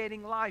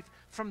navigating life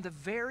from the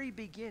very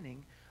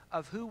beginning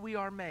of who we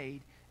are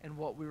made and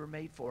what we were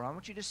made for. I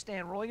want you to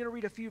stand. We're only going to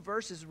read a few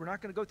verses. We're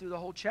not going to go through the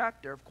whole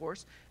chapter, of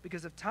course,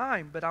 because of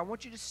time, but I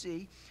want you to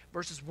see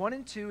verses 1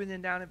 and 2 and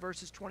then down in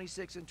verses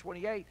 26 and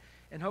 28,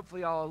 and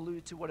hopefully I'll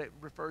allude to what it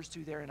refers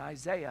to there in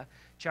Isaiah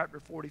chapter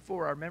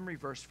 44, our memory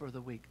verse for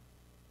the week.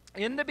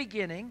 In the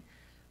beginning,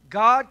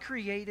 God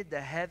created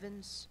the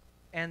heavens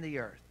and the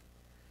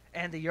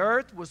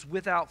earth was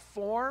without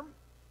form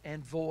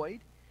and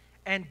void,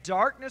 and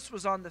darkness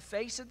was on the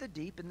face of the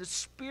deep, and the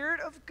Spirit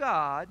of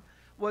God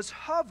was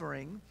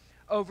hovering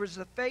over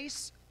the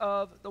face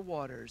of the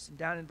waters. And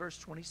down in verse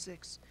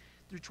 26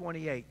 through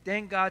 28.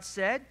 Then God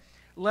said,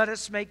 let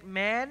us make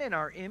man in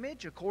our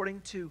image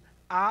according to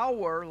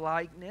our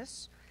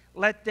likeness.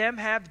 Let them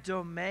have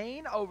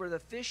domain over the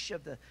fish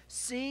of the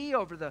sea,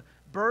 over the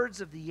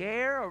birds of the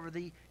air, over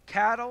the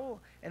cattle,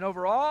 and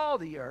over all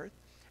the earth,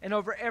 and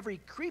over every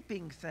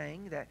creeping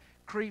thing that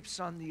creeps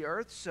on the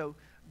earth. So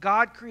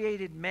God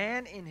created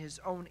man in his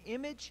own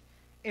image.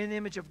 In the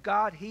image of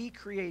God, he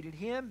created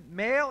him.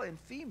 Male and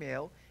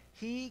female,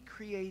 he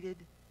created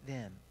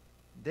them.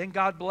 Then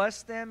God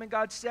blessed them, and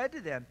God said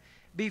to them,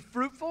 be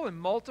fruitful and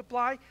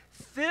multiply,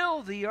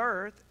 fill the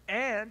earth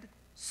and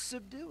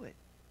subdue it.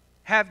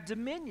 Have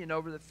dominion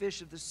over the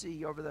fish of the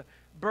sea, over the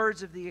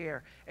birds of the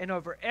air, and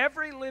over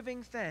every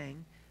living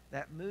thing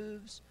that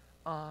moves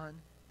on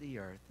the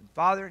earth. And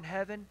Father in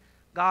heaven,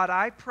 God,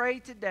 I pray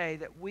today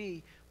that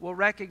we will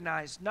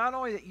recognize not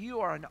only that you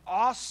are an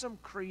awesome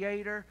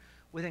creator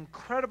with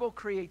incredible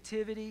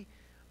creativity,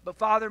 but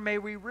Father, may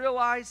we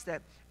realize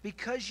that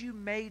because you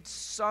made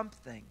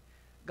something,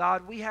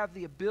 God, we have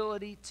the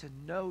ability to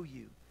know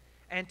you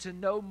and to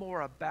know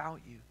more about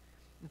you.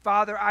 And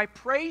Father, I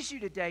praise you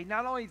today,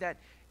 not only that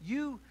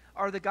you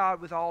are the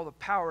God with all the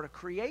power to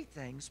create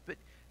things, but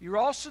you're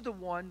also the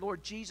one,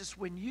 Lord Jesus,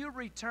 when you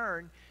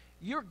return,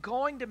 you're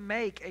going to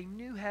make a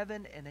new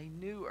heaven and a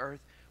new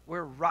earth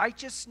where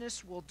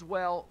righteousness will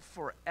dwell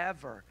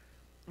forever.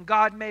 And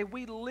God, may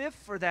we live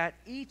for that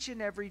each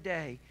and every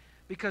day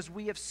because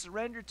we have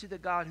surrendered to the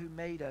God who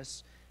made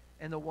us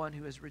and the one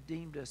who has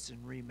redeemed us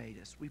and remade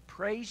us. We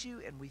praise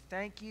you and we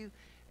thank you,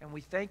 and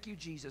we thank you,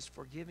 Jesus,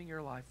 for giving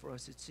your life for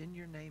us. It's in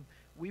your name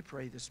we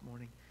pray this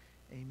morning.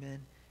 Amen.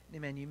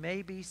 Amen. You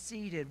may be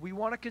seated. We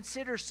want to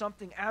consider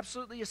something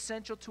absolutely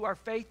essential to our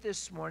faith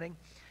this morning,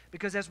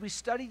 because as we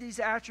study these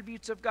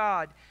attributes of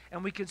God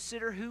and we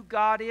consider who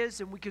God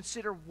is and we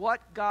consider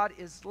what God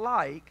is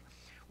like,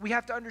 we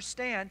have to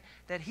understand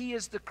that he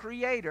is the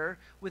creator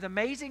with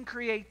amazing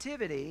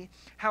creativity.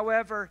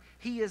 However,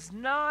 he is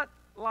not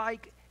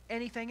like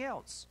anything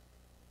else.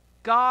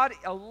 God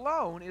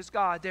alone is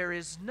God. There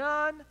is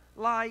none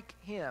like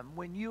him.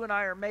 When you and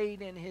I are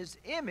made in his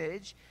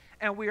image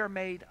and we are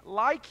made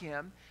like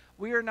him,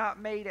 we are not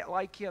made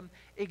like him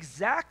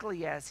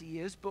exactly as he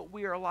is, but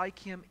we are like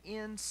him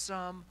in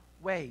some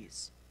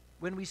ways.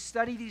 When we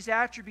study these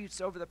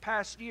attributes over the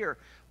past year,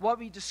 what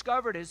we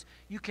discovered is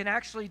you can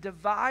actually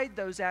divide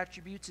those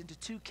attributes into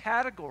two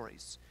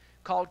categories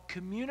called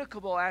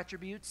communicable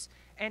attributes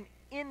and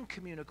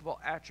incommunicable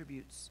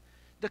attributes.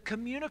 The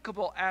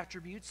communicable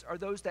attributes are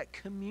those that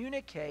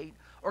communicate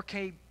or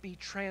can be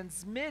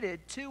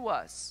transmitted to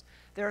us.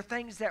 There are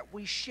things that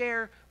we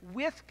share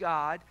with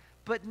God,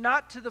 but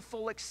not to the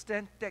full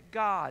extent that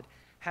God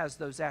has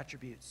those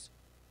attributes.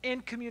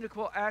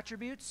 Incommunicable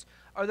attributes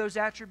are those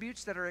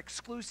attributes that are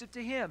exclusive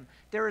to him.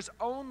 There is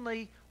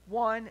only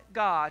one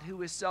God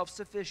who is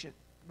self-sufficient.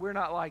 We're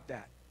not like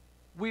that.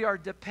 We are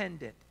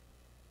dependent.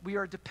 We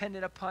are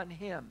dependent upon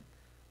him.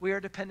 We are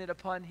dependent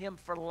upon him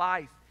for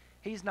life.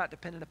 He's not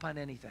dependent upon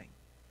anything.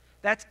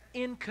 That's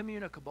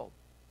incommunicable.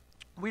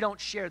 We don't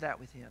share that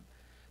with him.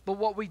 But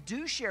what we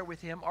do share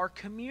with him are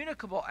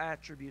communicable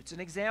attributes. An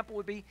example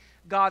would be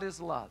God is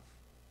love.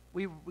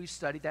 We've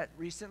studied that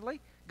recently.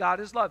 God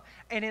is love.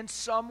 And in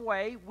some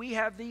way, we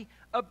have the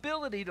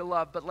ability to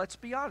love. But let's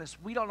be honest,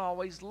 we don't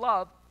always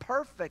love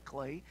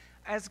perfectly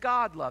as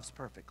God loves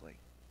perfectly.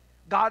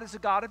 God is a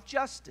God of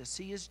justice.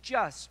 He is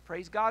just.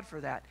 Praise God for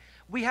that.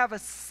 We have a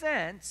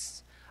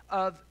sense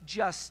of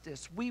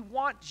justice. We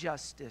want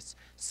justice.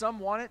 Some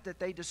want it that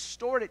they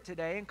distort it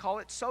today and call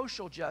it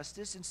social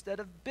justice instead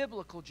of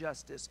biblical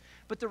justice.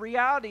 But the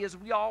reality is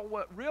we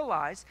all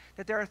realize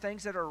that there are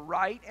things that are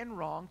right and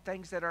wrong,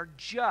 things that are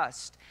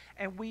just,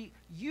 and we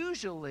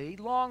usually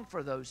long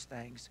for those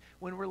things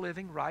when we're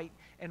living right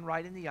and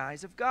right in the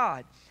eyes of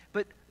God.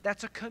 But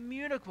that's a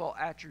communicable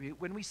attribute.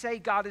 When we say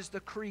God is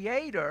the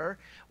creator,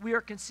 we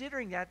are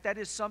considering that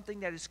is something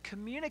that is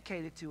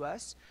communicated to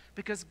us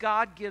because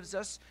God gives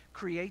us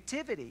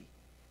creativity.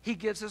 He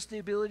gives us the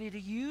ability to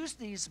use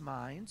these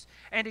minds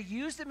and to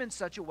use them in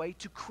such a way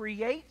to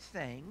create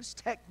things,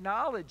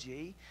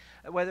 technology,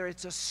 whether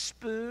it's a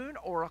spoon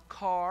or a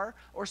car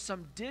or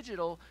some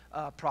digital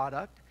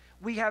product.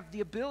 We have the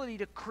ability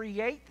to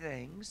create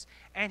things,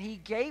 and he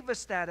gave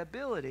us that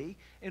ability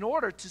in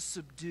order to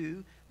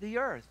subdue the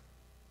earth.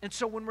 And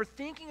so when we're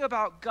thinking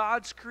about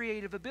God's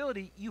creative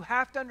ability, you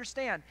have to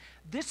understand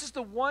this is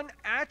the one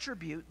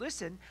attribute,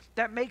 listen,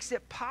 that makes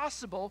it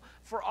possible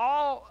for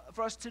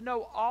us to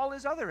know all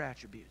his other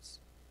attributes.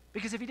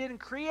 Because if he didn't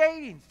create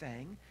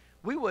anything,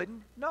 we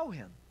wouldn't know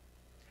him.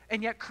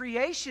 And yet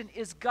creation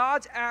is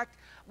God's act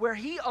where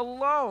he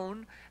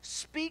alone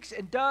speaks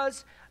and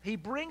does. He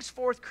brings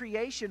forth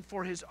creation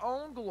for his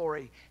own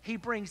glory. He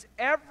brings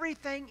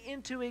everything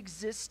into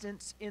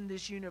existence in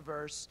this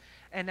universe,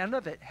 and none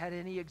of it had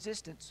any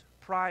existence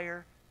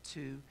prior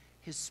to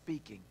his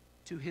speaking,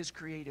 to his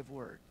creative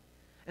word.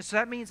 And so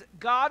that means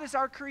God is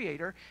our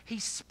creator. He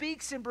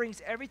speaks and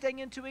brings everything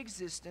into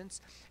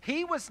existence.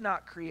 He was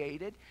not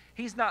created.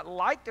 He's not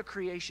like the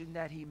creation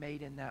that he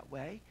made in that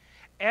way.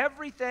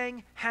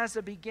 Everything has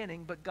a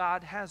beginning, but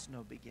God has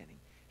no beginning.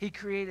 He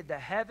created the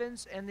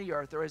heavens and the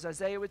earth, or as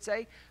Isaiah would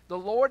say, the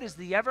Lord is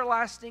the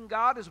everlasting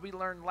God, as we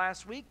learned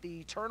last week,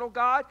 the eternal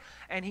God,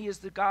 and he is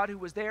the God who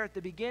was there at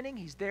the beginning,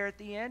 he's there at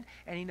the end,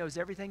 and he knows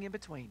everything in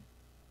between.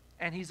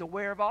 And he's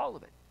aware of all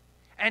of it.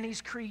 And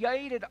he's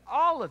created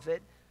all of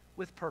it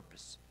with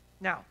purpose.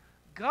 Now,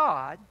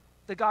 God,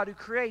 the God who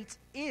creates,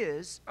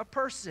 is a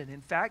person.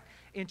 In fact,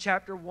 in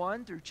chapter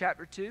 1 through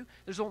chapter 2,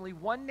 there's only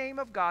one name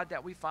of God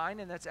that we find,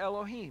 and that's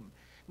Elohim.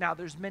 Now,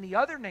 there's many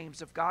other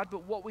names of God,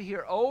 but what we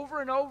hear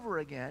over and over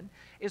again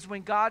is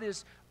when God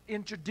is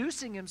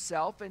introducing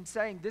himself and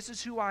saying, this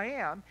is who I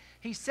am,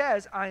 he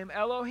says, I am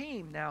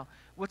Elohim. Now,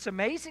 what's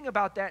amazing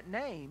about that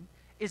name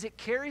is it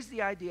carries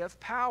the idea of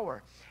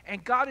power.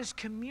 And God is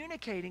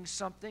communicating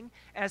something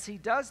as he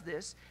does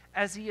this,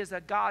 as he is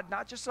a God,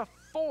 not just a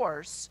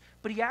force,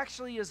 but he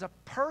actually is a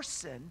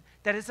person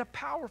that is a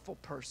powerful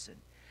person.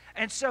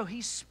 And so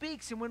he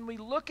speaks, and when we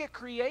look at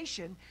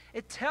creation,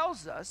 it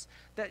tells us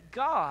that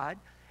God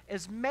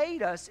has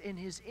made us in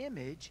his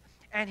image,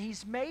 and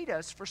he's made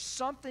us for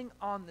something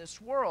on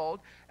this world,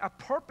 a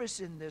purpose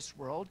in this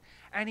world,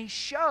 and he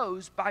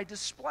shows by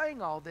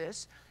displaying all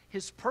this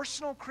his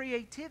personal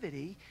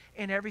creativity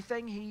in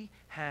everything he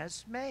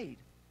has made.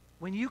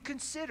 When you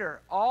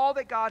consider all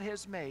that God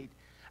has made,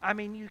 I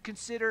mean, you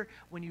consider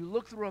when you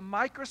look through a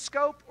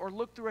microscope or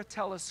look through a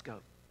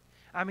telescope.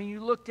 I mean,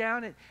 you look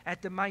down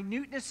at the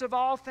minuteness of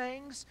all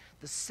things,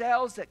 the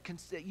cells that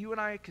you and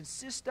I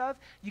consist of.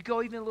 You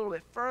go even a little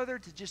bit further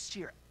to just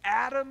sheer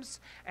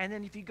atoms. And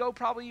then if you go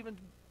probably even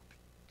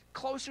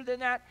closer than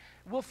that,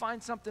 we'll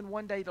find something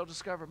one day they'll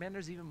discover, man,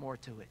 there's even more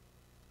to it.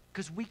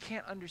 Because we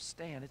can't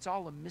understand. It's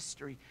all a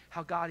mystery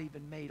how God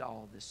even made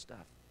all of this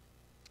stuff.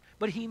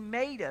 But he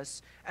made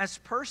us as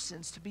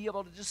persons to be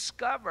able to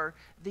discover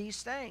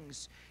these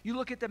things. You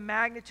look at the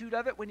magnitude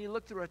of it when you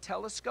look through a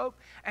telescope,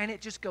 and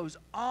it just goes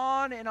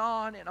on and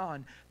on and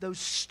on. Those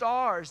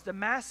stars, the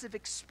massive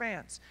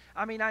expanse.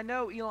 I mean, I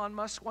know Elon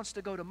Musk wants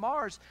to go to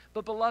Mars,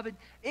 but beloved,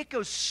 it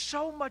goes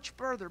so much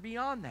further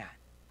beyond that.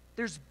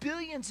 There's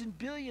billions and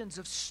billions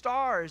of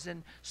stars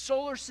and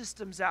solar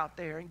systems out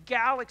there and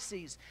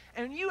galaxies.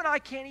 And you and I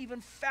can't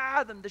even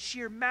fathom the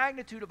sheer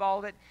magnitude of all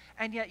of it.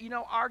 And yet, you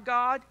know, our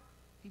God,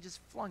 he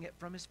just flung it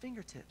from his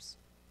fingertips.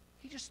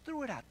 He just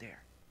threw it out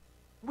there.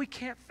 We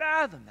can't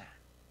fathom that,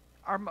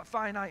 our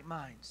finite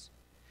minds.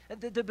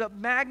 The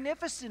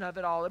magnificence of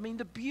it all, I mean,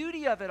 the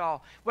beauty of it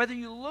all, whether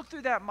you look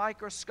through that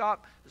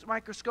microscope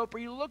or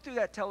you look through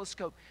that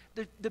telescope,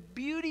 the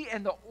beauty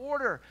and the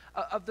order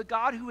of the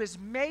God who has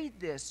made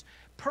this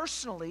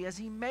personally, as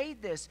he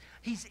made this,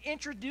 he's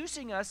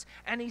introducing us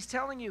and he's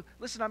telling you,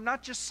 listen, I'm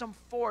not just some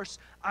force,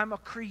 I'm a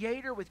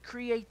creator with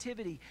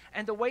creativity.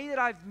 And the way that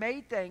I've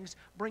made things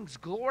brings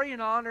glory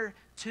and honor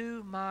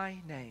to my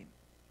name.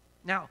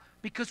 Now,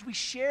 because we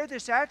share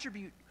this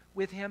attribute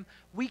with him,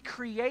 we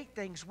create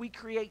things, we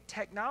create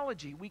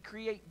technology, we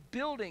create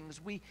buildings,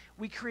 we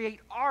create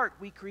art,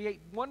 we create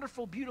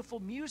wonderful, beautiful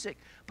music.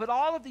 But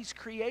all of these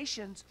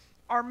creations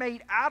are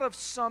made out of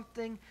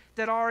something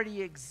that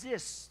already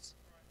exists.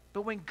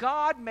 But when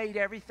God made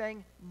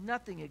everything,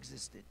 nothing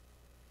existed.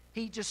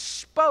 He just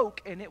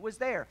spoke and it was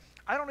there.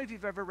 I don't know if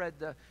you've ever read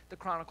the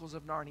Chronicles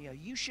of Narnia.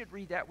 You should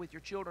read that with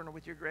your children or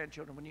with your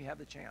grandchildren when you have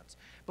the chance.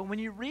 But when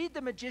you read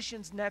The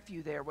Magician's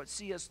Nephew there, what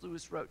C.S.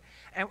 Lewis wrote,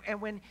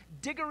 and when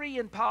Diggory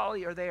and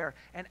Polly are there,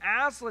 and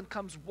Aslan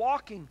comes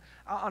walking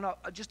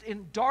just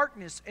in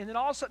darkness, and then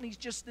all of a sudden he's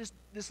just,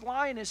 this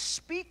lion is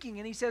speaking,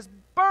 and he says,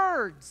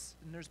 birds,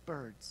 and there's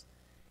birds.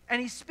 And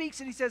he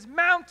speaks and he says,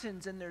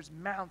 mountains, and there's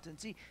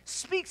mountains. He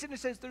speaks and he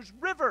says, there's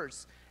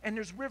rivers, and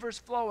there's rivers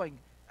flowing.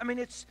 I mean,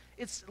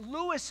 it's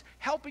Lewis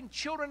helping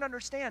children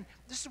understand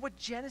this is what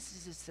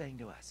Genesis is saying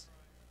to us.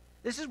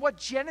 This is what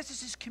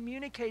Genesis is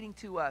communicating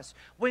to us.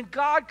 When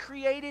God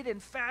created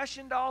and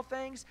fashioned all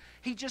things,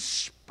 he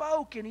just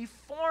spoke and he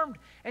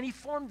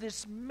formed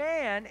this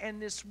man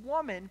and this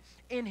woman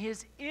in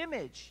his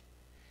image.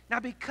 Now,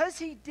 because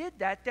he did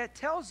that, that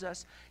tells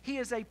us he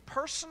is a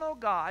personal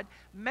God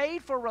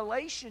made for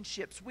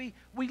relationships. We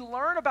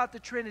learn about the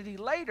Trinity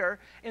later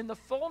in the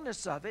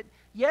fullness of it.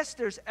 Yes,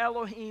 there's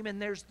Elohim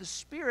and there's the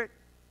Spirit.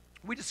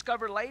 We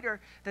discover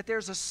later that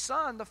there's a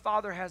Son. The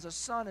Father has a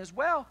Son as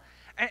well.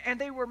 And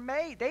they were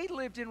made. They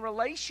lived in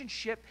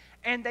relationship,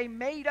 and they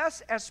made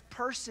us as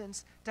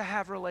persons to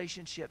have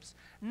relationships.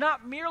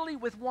 Not merely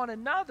with one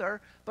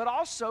another, but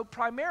also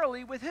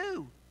primarily with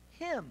who?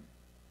 Him.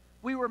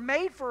 We were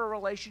made for a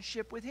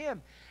relationship with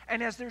Him.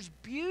 And as there's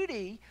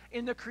beauty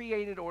in the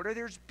created order,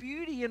 there's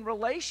beauty in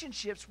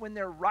relationships when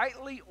they're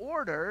rightly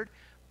ordered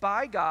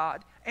by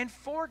God and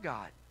for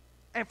God.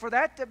 And for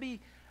that to be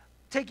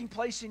taking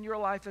place in your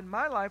life and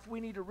my life, we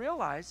need to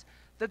realize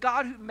the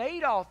God who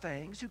made all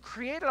things, who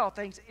created all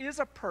things, is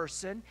a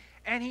person,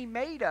 and He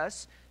made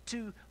us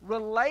to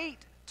relate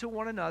to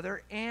one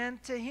another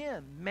and to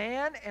Him.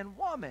 Man and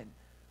woman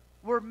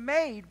were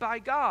made by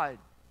God.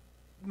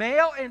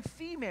 Male and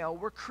female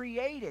were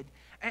created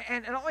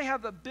and only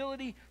have the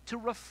ability to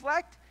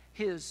reflect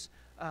His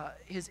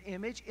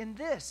image in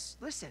this.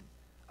 Listen,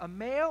 a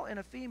male and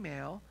a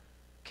female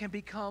can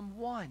become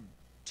one.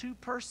 Two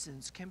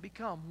persons can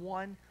become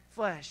one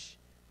flesh.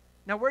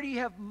 Now, where do you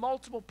have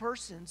multiple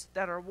persons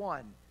that are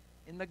one?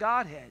 In the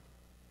Godhead,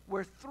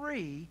 where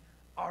three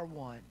are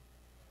one.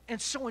 And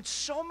so in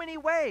so many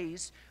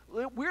ways,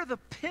 we're the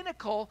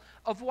pinnacle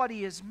of what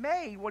He has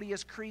made, what He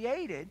has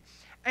created,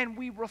 and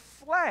we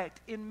reflect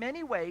in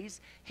many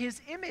ways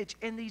His image.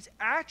 And these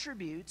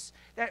attributes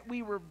that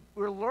we're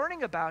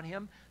learning about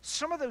Him,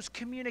 some of those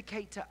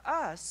communicate to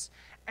us,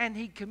 and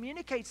He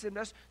communicates them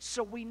to us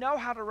so we know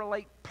how to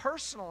relate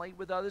personally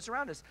with others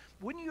around us.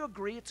 Wouldn't you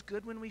agree it's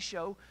good when we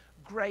show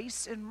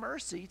grace and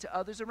mercy to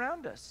others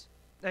around us?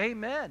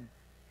 Amen.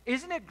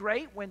 Isn't it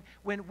great when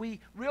we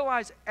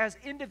realize as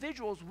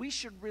individuals we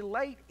should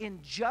relate in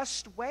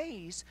just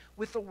ways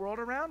with the world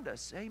around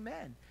us?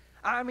 Amen.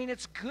 I mean,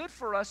 it's good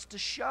for us to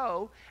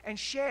show and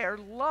share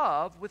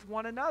love with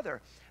one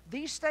another.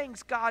 These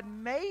things God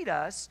made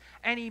us,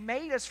 and He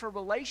made us for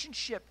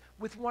relationship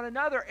with one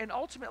another and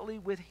ultimately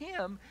with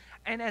Him.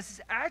 And as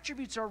His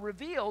attributes are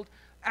revealed,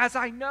 as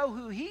I know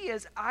who He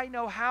is, I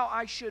know how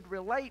I should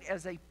relate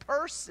as a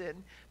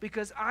person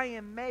because I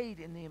am made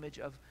in the image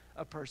of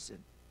a person.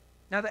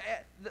 Now,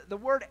 the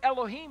word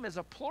Elohim is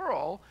a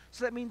plural,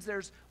 so that means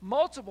there's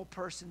multiple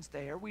persons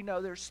there. We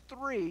know there's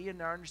three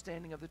in our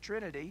understanding of the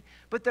Trinity,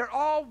 but they're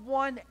all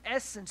one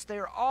essence.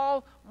 They're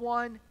all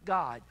one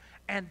God.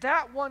 And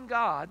that one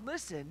God,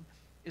 listen,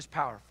 is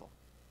powerful.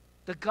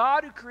 The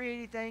God who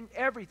created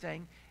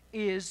everything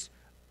is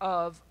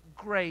of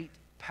great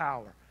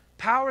power.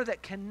 Power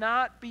that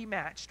cannot be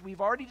matched. We've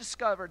already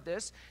discovered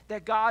this,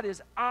 that God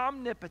is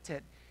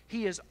omnipotent.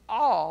 He is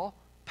all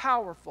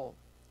powerful.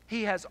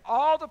 He has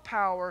all the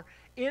power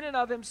in and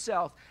of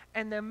Himself.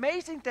 And the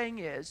amazing thing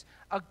is,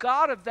 a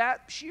God of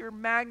that sheer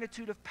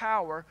magnitude of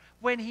power,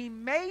 when He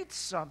made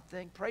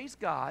something, praise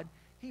God,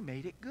 He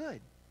made it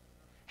good.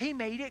 He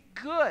made it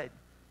good.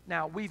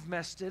 Now, we've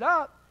messed it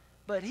up,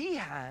 but He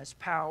has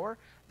power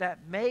that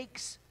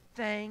makes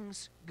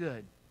things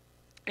good.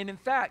 And in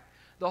fact,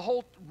 the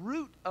whole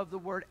root of the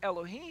word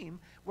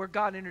Elohim, where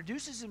God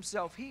introduces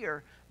Himself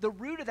here, the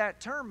root of that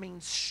term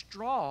means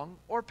strong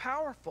or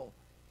powerful.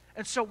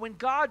 And so when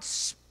God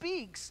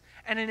speaks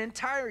and an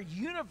entire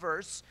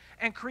universe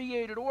and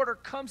created order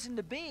comes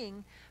into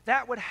being,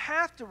 that would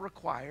have to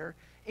require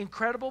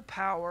incredible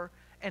power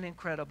and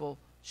incredible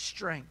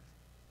strength.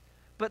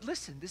 But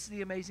listen, this is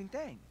the amazing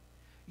thing.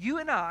 You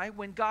and I,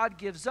 when God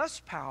gives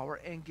us power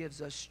and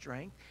gives us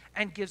strength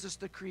and gives us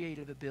the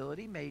creative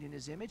ability made in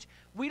His image,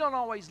 we don't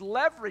always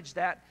leverage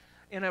that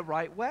in a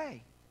right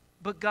way.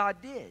 But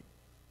God did.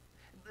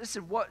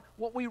 Listen, what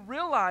we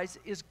realize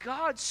is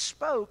God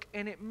spoke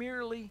and it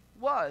merely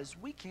was.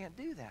 We can't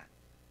do that.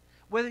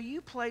 Whether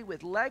you play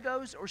with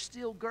Legos or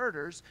steel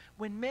girders,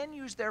 when men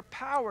use their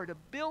power to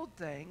build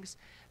things,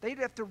 they'd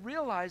have to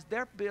realize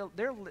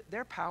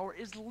their power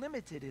is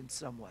limited in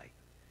some way.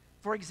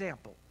 For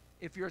example,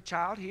 if you're a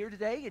child here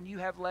today and you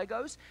have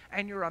Legos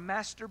and you're a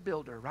master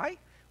builder, right?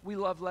 We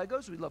love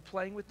Legos. We love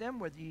playing with them,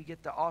 whether you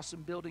get the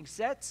awesome building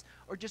sets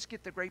or just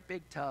get the great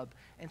big tub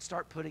and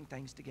start putting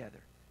things together.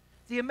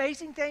 The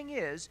amazing thing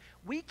is,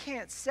 we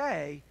can't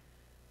say,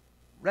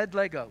 red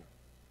Lego,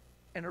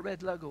 and a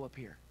red Lego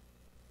appear.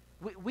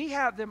 We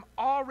have them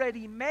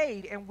already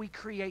made, and we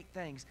create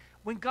things.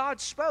 When God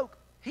spoke,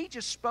 He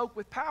just spoke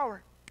with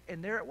power,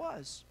 and there it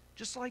was,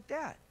 just like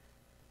that.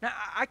 Now,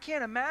 I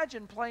can't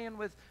imagine playing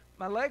with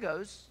my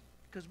Legos,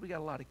 because we got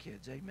a lot of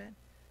kids, amen?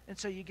 And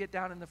so you get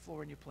down on the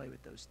floor and you play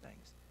with those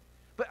things.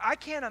 But I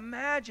can't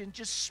imagine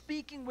just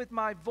speaking with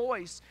my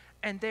voice,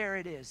 and there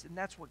it is, and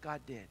that's what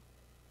God did.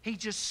 He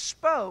just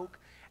spoke,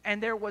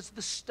 and there was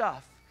the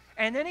stuff.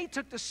 And then He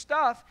took the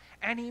stuff,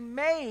 and He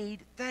made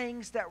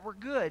things that were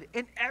good.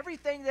 And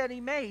everything that He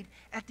made,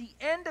 at the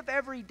end of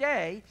every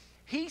day,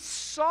 He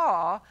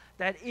saw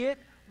that it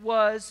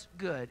was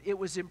good. It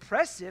was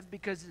impressive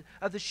because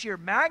of the sheer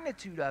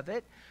magnitude of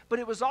it, but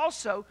it was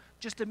also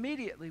just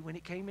immediately when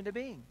it came into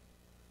being.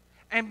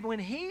 And when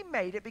He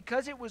made it,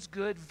 because it was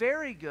good,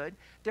 very good,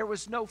 there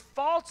was no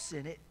faults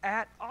in it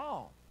at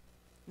all.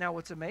 Now,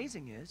 what's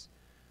amazing is,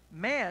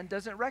 man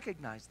doesn't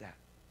recognize that.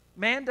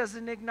 Man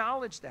doesn't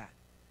acknowledge that.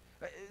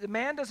 The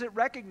man doesn't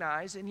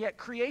recognize, and yet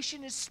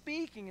creation is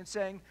speaking and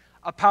saying,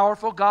 a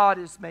powerful God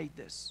has made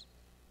this.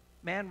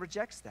 Man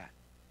rejects that.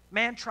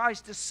 Man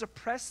tries to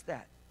suppress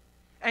that.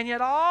 And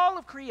yet all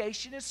of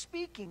creation is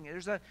speaking.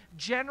 There's a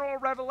general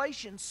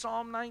revelation,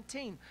 Psalm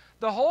 19.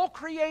 The whole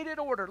created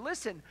order,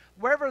 listen,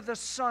 wherever the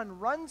sun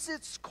runs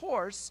its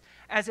course,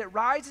 as it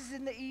rises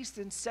in the east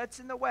and sets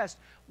in the west,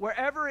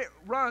 wherever it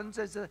runs,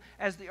 as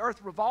the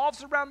earth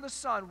revolves around the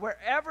sun,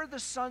 wherever the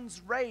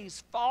sun's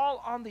rays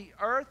fall on the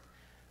earth,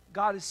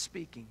 God is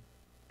speaking.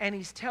 And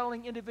he's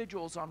telling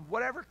individuals on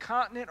whatever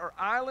continent or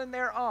island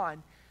they're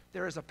on,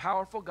 there is a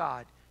powerful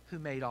God who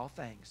made all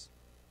things.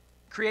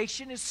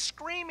 Creation is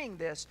screaming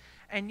this,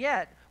 and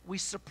yet we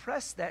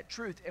suppress that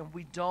truth and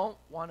we don't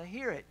want to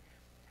hear it.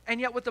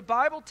 And yet what the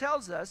Bible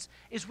tells us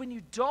is when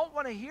you don't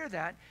want to hear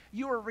that,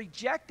 you are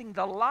rejecting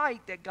the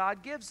light that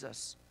God gives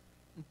us.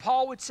 And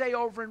Paul would say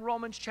over in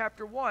Romans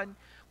chapter 1,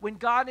 when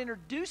God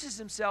introduces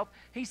himself,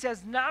 he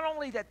says not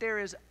only that there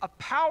is a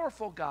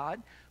powerful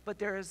God, but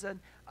there is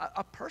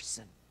a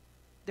person.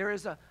 There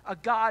is a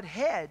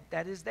Godhead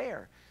that is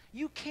there.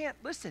 You can't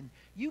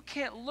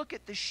look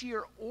at the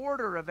sheer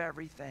order of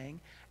everything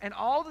and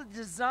all the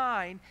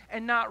design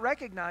and not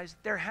recognize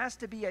there has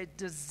to be a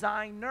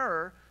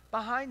designer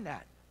behind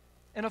that.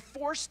 And a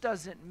force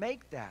doesn't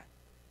make that.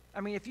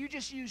 I mean, if you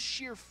just use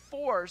sheer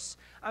force,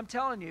 I'm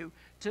telling you,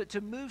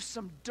 to move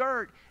some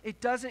dirt, it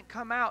doesn't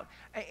come out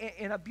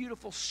in a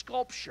beautiful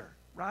sculpture,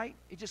 right?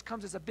 It just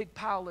comes as a big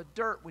pile of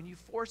dirt when you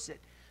force it.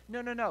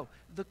 No.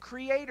 The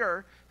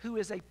Creator, who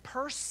is a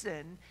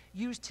person,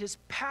 used his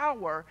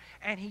power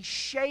and he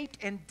shaped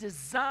and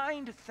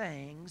designed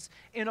things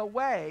in a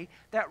way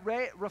that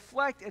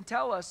reflect and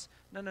tell us,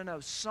 no,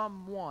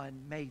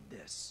 someone made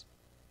this.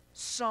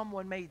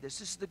 Someone made this.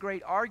 This is the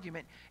great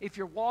argument. If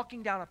you're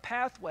walking down a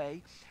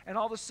pathway and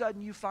all of a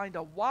sudden you find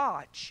a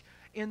watch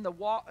on the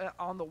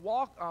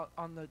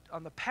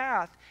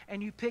path,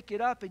 and you pick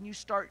it up and you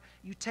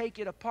take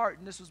it apart,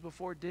 and this was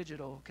before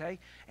digital, okay?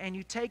 And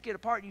you take it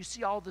apart and you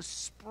see all the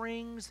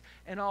springs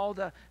and all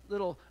the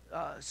little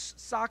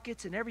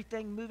sockets and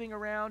everything moving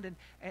around, and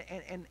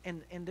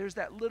there's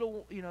that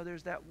little,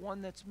 there's that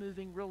one that's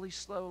moving really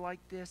slow like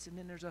this, and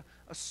then there's a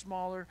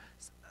smaller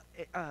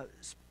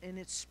and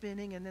it's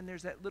spinning, and then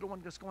there's that little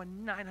one that's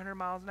going 900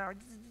 miles an hour.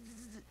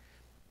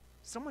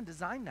 Someone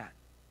designed that.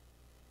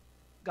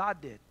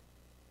 God did.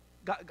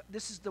 God,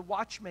 this is the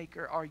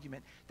watchmaker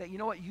argument, that you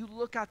know what, you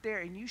look out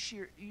there and you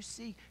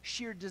see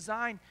sheer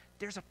design.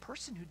 There's a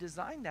person who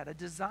designed that, a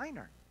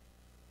designer.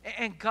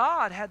 And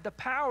God had the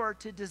power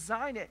to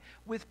design it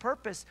with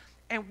purpose,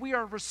 and we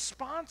are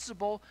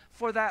responsible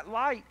for that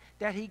light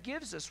that he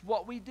gives us,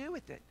 what we do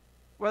with it.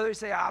 Whether we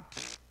say, I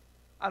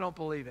don't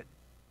believe it.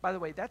 By the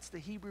way, that's the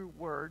Hebrew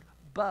word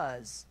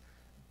buzz.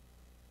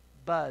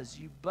 Buzz.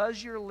 You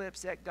buzz your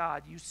lips at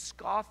God. You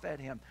scoff at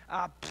him.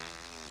 I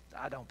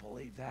don't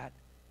believe that.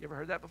 You ever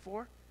heard that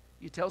before?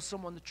 You tell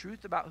someone the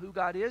truth about who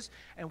God is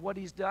and what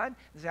he's done,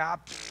 and say, I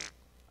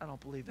don't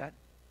believe that.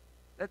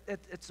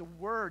 It's a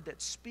word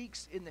that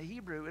speaks in the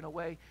Hebrew in a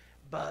way,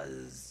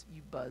 buzz.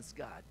 You buzz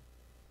God.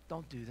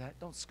 Don't do that.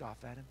 Don't scoff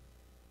at him.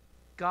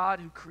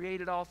 God, who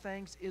created all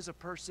things, is a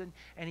person,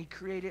 and he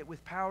created it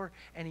with power,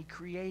 and he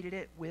created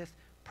it with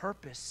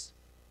purpose.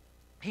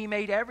 He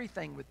made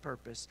everything with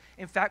purpose.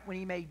 In fact, when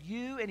he made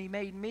you and he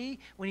made me,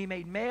 when he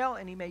made male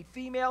and he made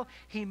female,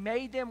 he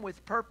made them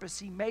with purpose.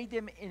 He made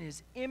them in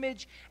his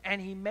image,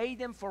 and he made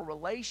them for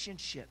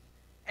relationship.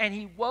 And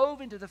he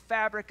wove into the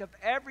fabric of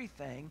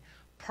everything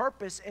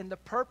purpose, and the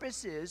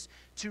purpose is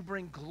to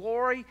bring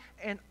glory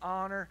and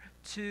honor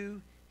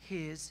to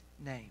his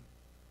name.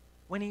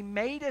 When he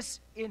made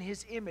us in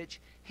his image,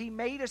 he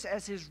made us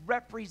as his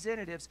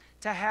representatives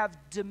to have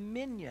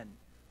dominion.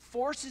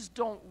 Forces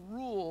don't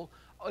rule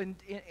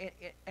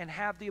and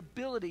have the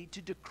ability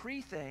to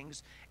decree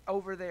things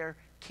over their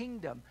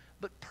kingdom,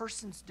 but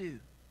persons do.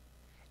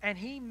 And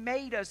he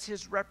made us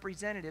his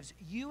representatives.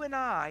 You and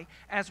I,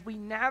 as we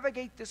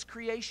navigate this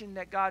creation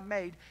that God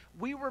made,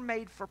 we were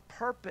made for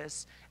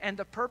purpose, and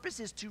the purpose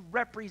is to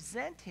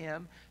represent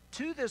him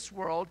to this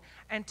world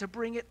and to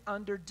bring it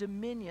under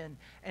dominion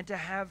and to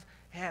have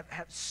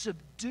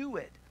subdue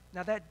it.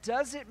 Now that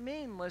doesn't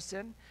mean,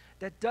 listen,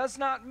 that does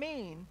not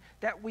mean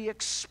that we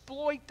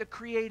exploit the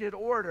created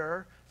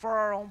order for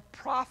our own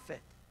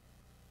profit.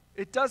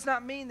 It does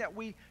not mean that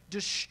we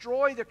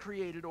destroy the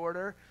created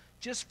order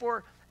just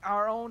for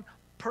our own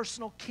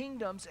personal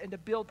kingdoms and to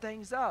build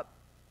things up.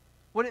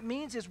 What it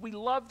means is we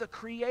love the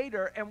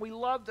Creator and we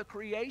love the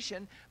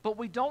creation, but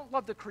we don't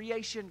love the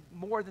creation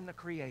more than the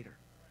Creator.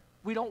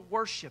 We don't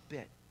worship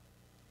it.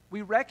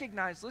 We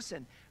recognize,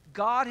 listen,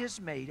 God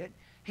has made it.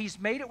 He's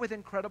made it with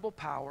incredible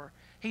power.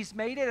 He's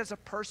made it as a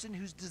person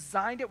who's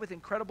designed it with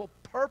incredible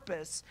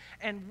purpose.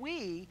 And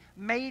we,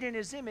 made in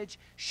his image,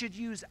 should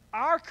use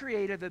our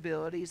creative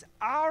abilities,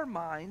 our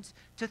minds,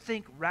 to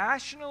think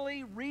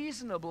rationally,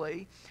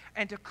 reasonably,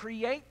 and to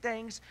create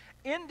things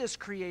in this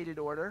created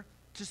order,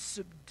 to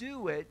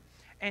subdue it,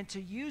 and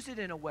to use it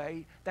in a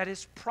way that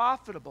is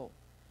profitable.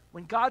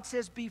 When God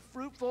says be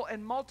fruitful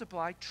and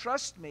multiply,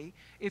 trust me,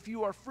 if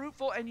you are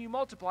fruitful and you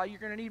multiply, you're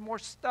going to need more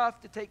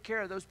stuff to take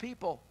care of those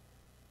people.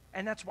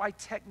 And that's why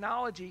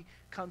technology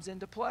comes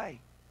into play.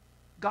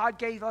 God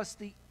gave us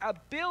the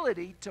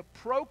ability to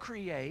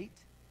procreate,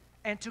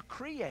 and to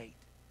create,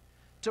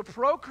 to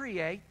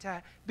procreate,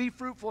 to be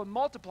fruitful and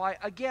multiply.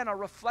 Again, a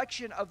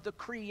reflection of the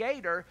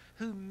Creator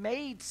who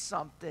made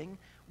something.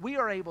 We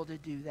are able to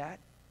do that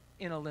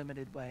in a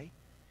limited way.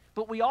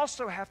 But we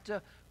also have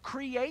to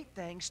create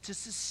things to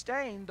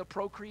sustain the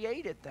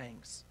procreated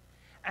things.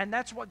 And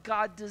that's what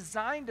God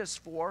designed us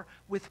for,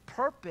 with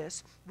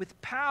purpose, with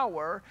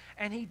power.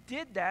 And he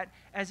did that,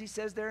 as he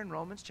says there in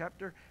Romans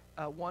chapter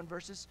 1,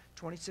 verses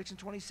 26 and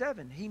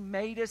 27. He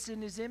made us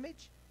in his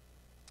image,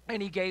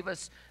 and he gave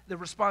us the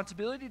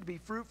responsibility to be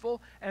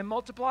fruitful and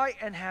multiply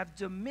and have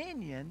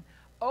dominion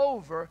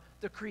over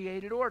the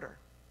created order.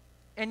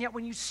 And yet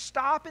when you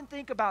stop and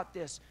think about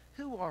this,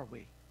 who are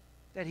we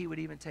that he would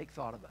even take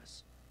thought of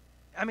us?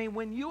 I mean,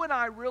 when you and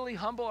I really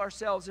humble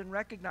ourselves and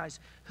recognize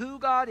who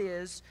God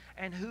is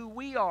and who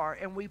we are,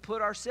 and we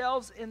put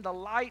ourselves in the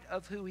light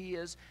of who he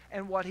is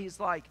and what he's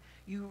like,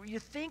 you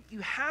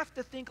have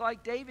to think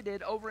like David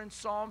did over in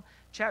Psalm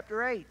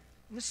chapter 8.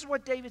 And this is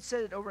what David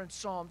said over in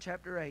Psalm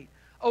chapter 8.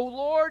 O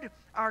Lord,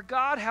 our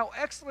God, how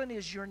excellent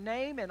is your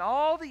name in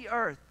all the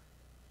earth,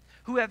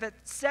 who have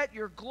set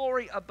your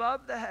glory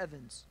above the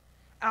heavens.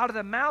 Out of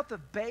the mouth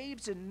of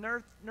babes and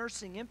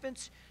nursing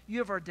infants, you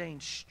have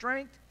ordained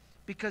strength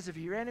because of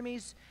your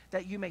enemies,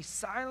 that you may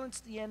silence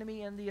the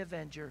enemy and the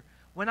avenger.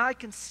 When I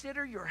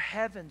consider your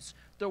heavens,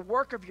 the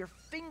work of your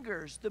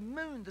fingers, the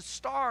moon, the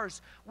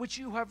stars, which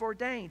you have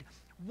ordained,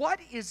 what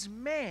is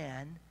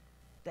man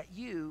that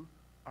you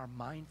are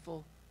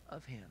mindful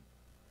of him?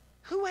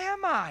 Who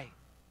am I?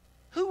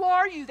 Who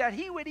are you that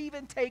he would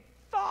even take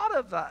thought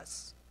of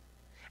us?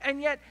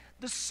 And yet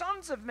the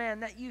sons of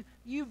man, that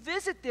you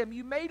visit them,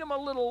 you made them a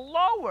little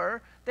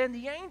lower than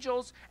the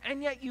angels,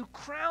 and yet you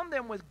crown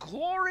them with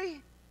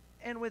glory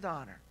and with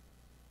honor.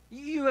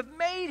 You have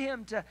made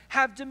him to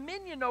have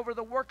dominion over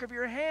the work of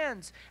your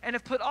hands, and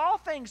have put all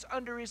things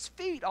under his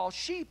feet, all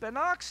sheep and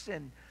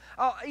oxen,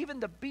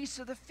 even the beasts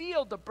of the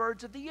field, the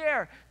birds of the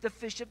air, the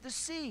fish of the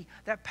sea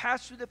that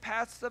pass through the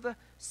paths of the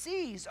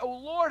seas. O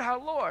Lord,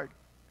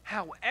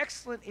 how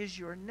excellent is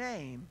your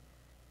name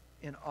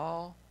in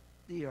all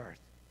the earth.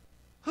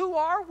 Who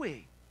are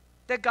we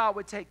that God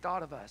would take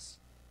thought of us?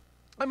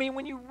 I mean,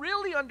 when you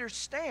really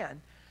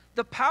understand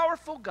the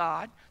powerful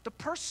God, the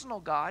personal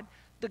God,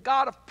 the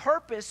God of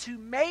purpose who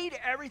made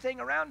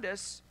everything around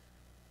us,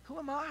 who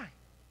am I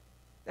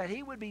that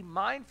he would be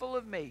mindful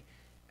of me?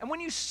 And when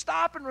you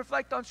stop and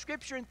reflect on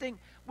Scripture and think,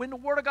 when the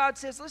Word of God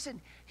says,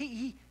 listen,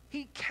 he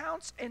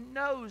counts and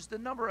knows the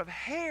number of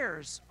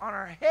hairs on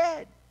our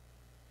head.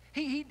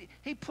 He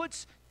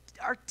puts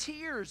our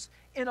tears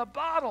in a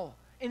bottle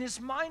and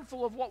is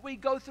mindful of what we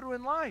go through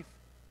in life.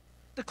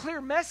 The clear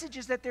message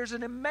is that there's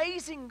an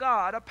amazing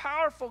God, a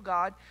powerful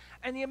God,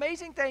 and the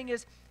amazing thing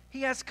is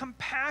he has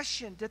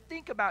compassion to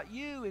think about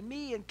you and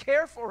me and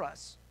care for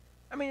us.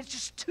 I mean, it's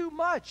just too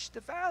much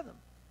to fathom.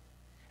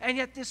 And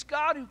yet this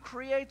God who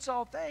creates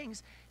all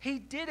things, he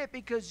did it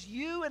because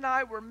you and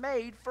I were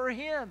made for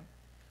him.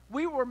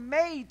 We were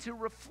made to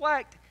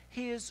reflect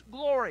his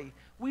glory.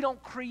 We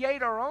don't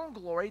create our own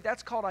glory.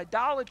 That's called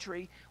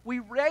idolatry. We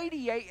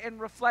radiate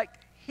and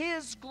reflect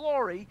his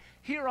glory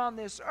here on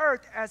this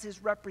earth as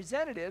his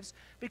representatives,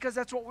 because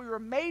that's what we were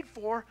made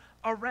for,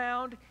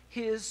 around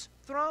his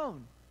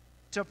throne.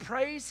 To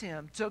praise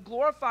him, to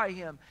glorify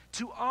him,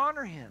 to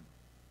honor him,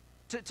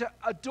 to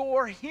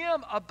adore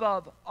him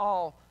above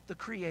all the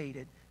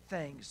created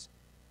things.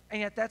 And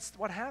yet that's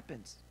what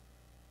happens.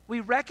 We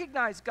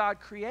recognize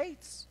God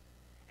creates,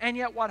 and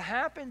yet what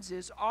happens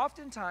is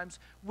oftentimes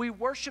we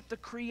worship the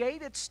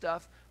created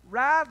stuff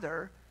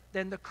rather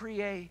than the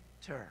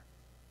Creator.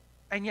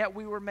 And yet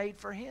we were made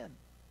for him,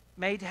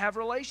 made to have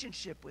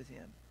relationship with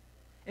him.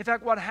 In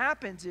fact, what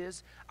happens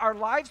is our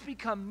lives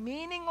become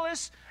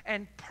meaningless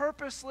and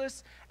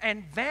purposeless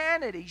and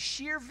vanity,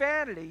 sheer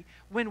vanity,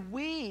 when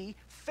we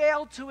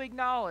fail to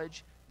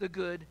acknowledge the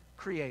good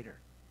Creator.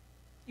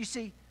 You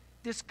see,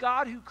 this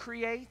God who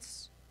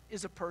creates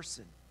is a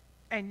person,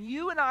 and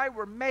you and I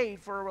were made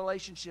for a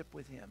relationship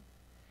with him.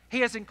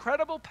 He has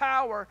incredible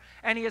power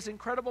and he has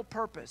incredible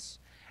purpose.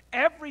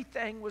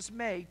 Everything was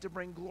made to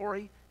bring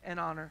glory and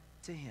honor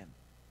to him.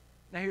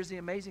 Now here's the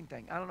amazing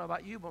thing. I don't know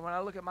about you, but when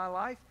I look at my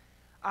life,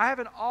 I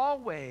haven't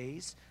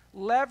always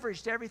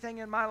leveraged everything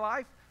in my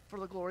life for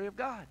the glory of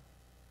God.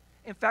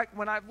 In fact,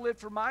 when I've lived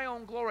for my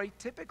own glory,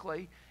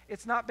 typically,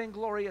 it's not been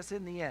glorious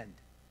in the end.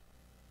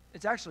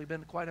 It's actually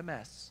been quite a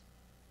mess.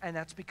 And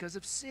that's because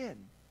of sin.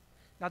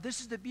 Now this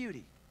is the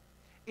beauty.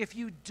 If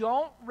you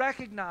don't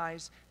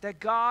recognize that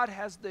God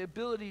has the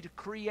ability to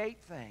create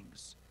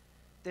things,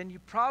 then you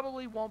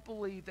probably won't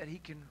believe that he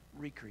can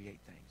recreate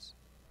things.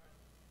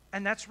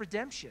 And that's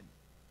redemption.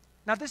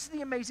 Now this is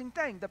the amazing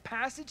thing. The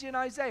passage in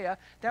Isaiah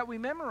that we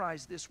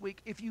memorized this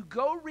week, if you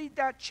go read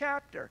that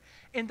chapter,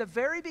 in the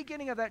very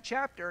beginning of that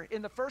chapter,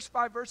 in the first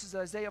 5 verses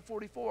of Isaiah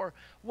 44,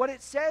 what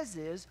it says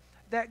is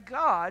that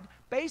God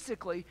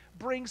basically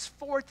brings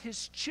forth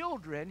his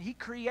children. He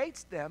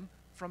creates them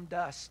from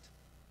dust.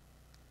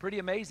 Pretty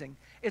amazing.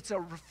 It's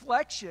a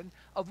reflection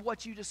of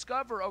what you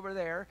discover over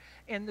there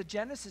in the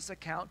Genesis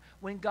account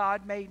when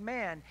God made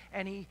man.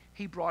 And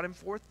he brought him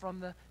forth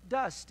from the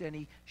dust, and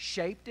he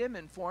shaped him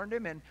and formed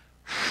him and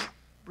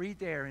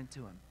breathed air into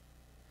him.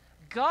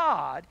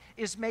 God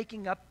is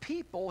making a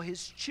people,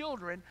 his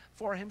children,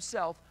 for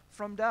himself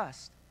from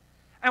dust.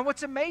 And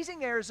what's amazing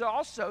there is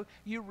also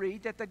you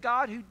read that the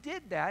God who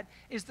did that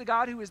is the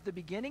God who is the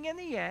beginning and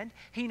the end.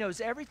 He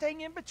knows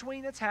everything in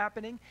between that's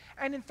happening.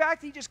 And in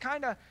fact, he just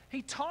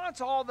he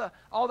taunts all the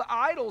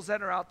idols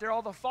that are out there,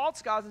 all the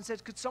false gods, and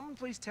says, could someone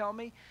please tell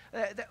me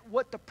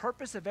what the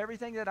purpose of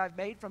everything that I've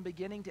made from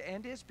beginning to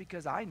end is?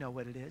 Because I know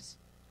what it is.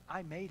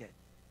 I made it.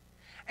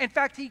 In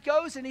fact, he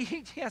goes and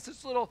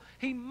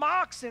he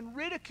mocks and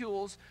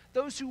ridicules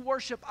those who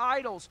worship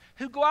idols,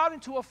 who go out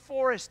into a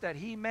forest that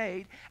he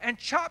made and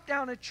chop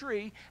down a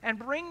tree and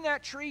bring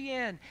that tree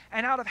in.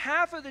 And out of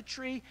half of the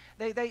tree,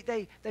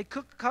 they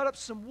cut up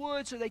some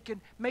wood so they can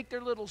make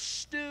their little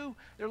stew,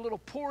 their little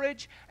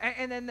porridge.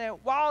 And then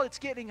while it's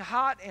getting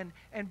hot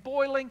and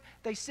boiling,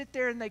 they sit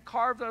there and they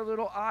carve their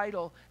little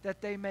idol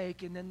that they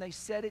make. And then they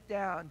set it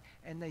down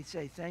and they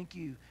say, thank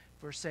you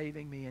for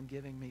saving me and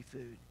giving me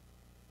food.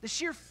 The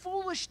sheer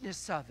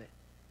foolishness of it,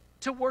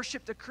 to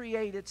worship the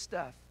created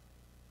stuff.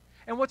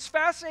 And what's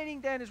fascinating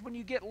then is when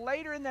you get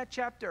later in that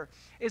chapter,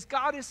 is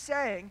God is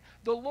saying,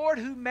 the Lord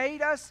who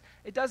made us,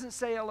 it doesn't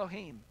say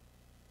Elohim.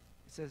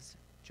 It says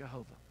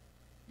Jehovah,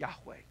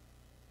 Yahweh.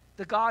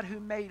 The God who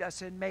made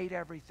us and made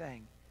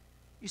everything.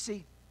 You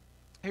see,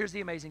 here's the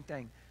amazing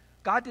thing.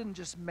 God didn't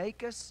just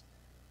make us,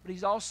 but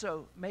he's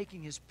also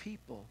making his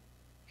people.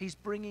 He's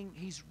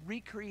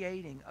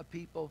recreating a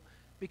people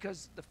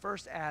because the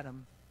first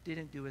Adam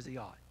didn't do as he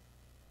ought.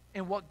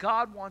 And what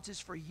God wants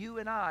is for you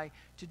and I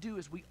to do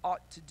as we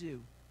ought to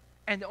do.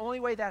 And the only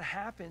way that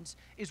happens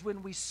is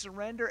when we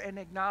surrender and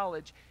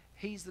acknowledge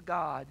he's the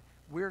God,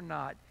 we're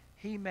not.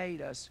 He made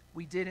us.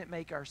 We didn't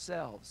make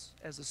ourselves,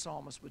 as the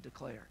psalmist would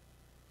declare.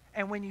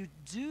 And when you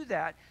do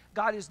that,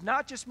 God is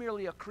not just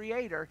merely a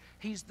creator,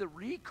 he's the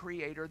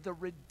recreator, the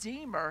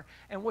redeemer.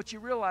 And what you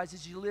realize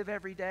is you live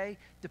every day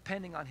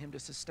depending on him to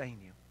sustain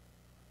you.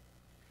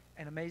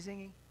 And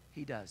amazingly,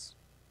 he does.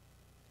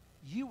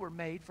 You were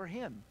made for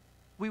him.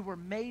 We were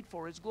made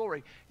for his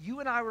glory.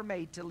 You and I were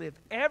made to live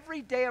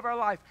every day of our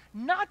life,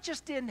 not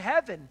just in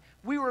heaven.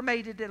 We were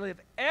made to live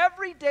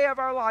every day of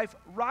our life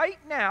right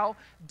now,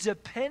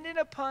 dependent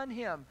upon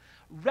him,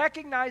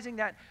 recognizing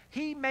that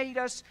he made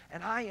us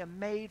and I am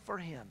made for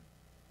him.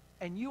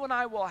 And you and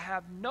I will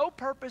have no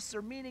purpose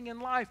or meaning in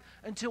life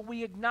until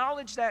we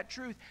acknowledge that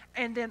truth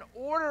and then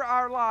order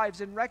our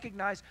lives and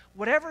recognize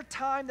whatever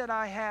time that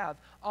I have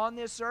on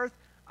this earth,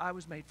 I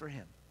was made for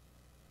him.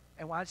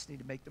 And I just need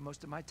to make the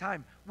most of my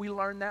time. We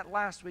learned that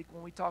last week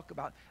when we talked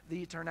about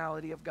the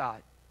eternality of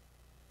God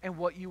and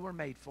what you were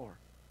made for,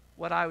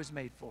 what I was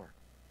made for.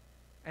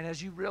 And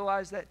as you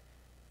realize that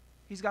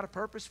he's got a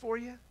purpose for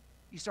you,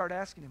 you start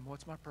asking him,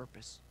 what's my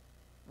purpose?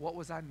 What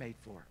was I made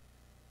for?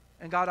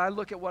 And God, I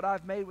look at what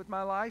I've made with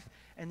my life,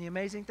 and the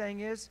amazing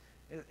thing is,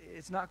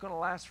 it's not going to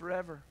last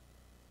forever.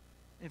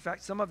 In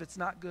fact, some of it's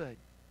not good.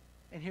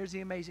 And here's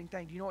the amazing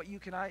thing. Do you know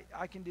what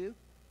I can do?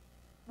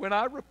 When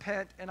I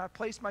repent and I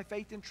place my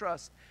faith and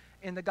trust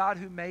in the God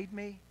who made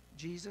me,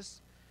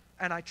 Jesus,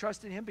 and I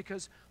trust in him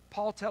because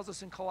Paul tells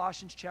us in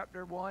Colossians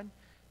chapter 1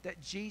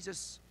 that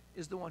Jesus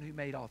is the one who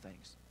made all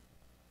things.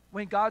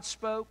 When God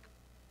spoke,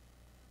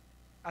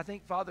 I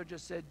think Father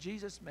just said,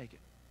 Jesus, make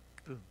it.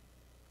 Boom.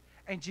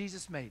 And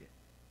Jesus made it.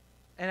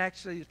 And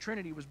actually the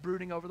Trinity was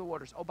brooding over the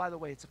waters. Oh, by the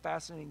way, it's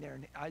fascinating there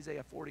in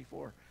Isaiah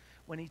 44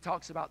 when he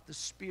talks about the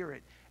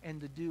Spirit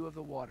and the dew of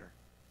the water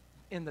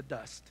in the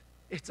dust.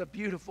 It's a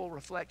beautiful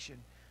reflection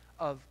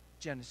of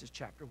Genesis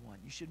chapter 1.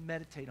 You should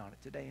meditate on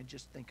it today and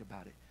just think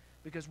about it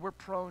because we're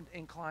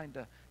inclined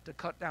to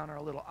cut down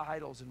our little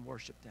idols and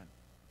worship them.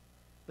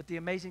 But the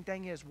amazing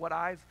thing is what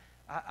I've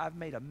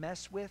made a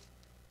mess with,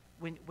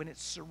 when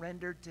it's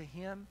surrendered to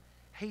him,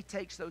 he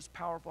takes those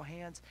powerful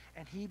hands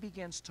and he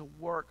begins to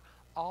work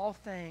all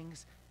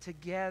things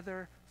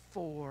together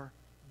for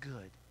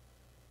good,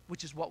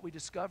 which is what we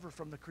discover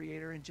from the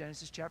Creator in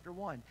Genesis chapter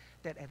 1,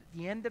 that at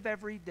the end of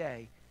every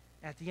day,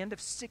 at the end of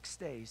 6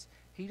 days,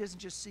 he doesn't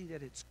just see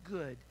that it's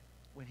good.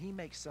 When he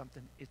makes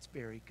something, it's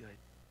very good.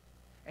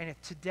 And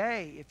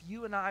if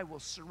you and I will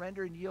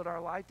surrender and yield our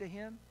life to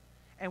him,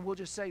 and we'll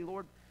just say,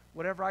 Lord,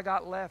 whatever I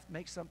got left,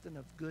 make something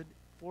of good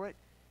for it,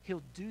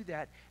 he'll do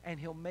that, and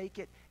he'll make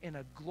it in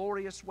a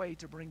glorious way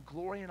to bring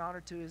glory and honor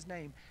to his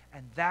name.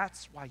 And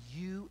that's why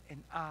you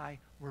and I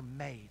were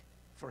made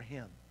for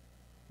him.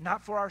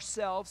 Not for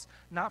ourselves,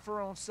 not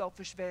for our own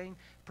selfish vain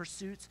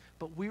pursuits,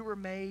 but we were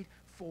made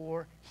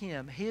for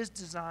him, his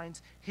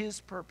designs,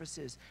 his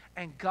purposes.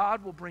 And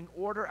God will bring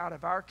order out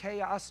of our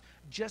chaos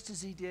just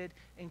as he did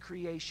in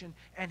creation,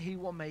 and he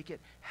will make it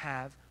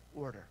have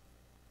order.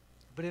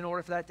 But in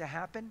order for that to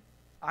happen,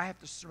 I have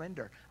to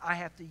surrender. I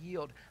have to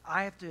yield.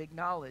 I have to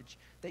acknowledge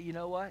that, you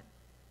know what?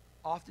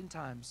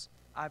 Oftentimes,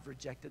 I've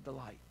rejected the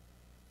light,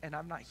 and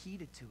I'm not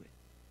heeded to it.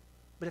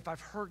 But if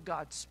I've heard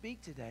God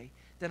speak today,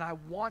 then I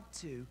want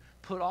to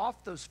put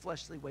off those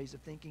fleshly ways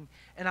of thinking,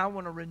 and I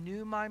want to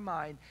renew my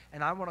mind,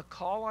 and I want to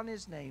call on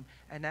His name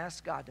and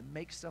ask God to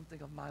make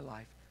something of my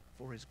life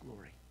for His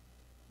glory.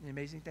 And the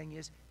amazing thing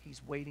is, He's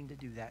waiting to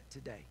do that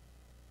today.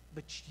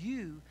 But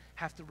you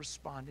have to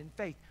respond in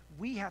faith.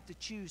 We have to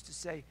choose to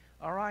say,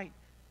 all right,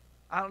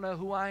 I don't know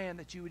who I am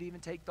that you would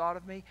even take thought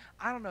of me.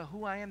 I don't know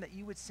who I am that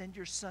you would send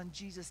your Son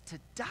Jesus to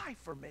die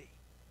for me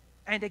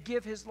and to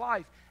give His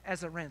life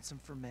as a ransom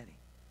for many.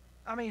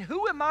 I mean,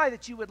 who am I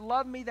that you would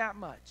love me that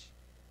much?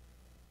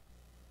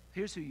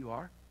 Here's who you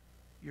are.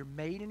 You're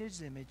made in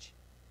His image.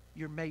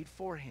 You're made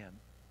for Him.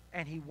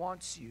 And He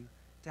wants you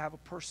to have a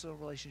personal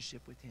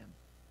relationship with Him.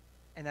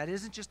 And that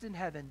isn't just in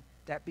heaven.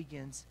 That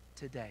begins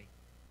today,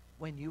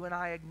 when you and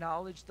I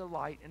acknowledge the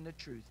light and the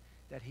truth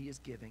that He is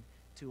giving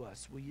to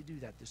us. Will you do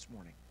that this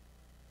morning?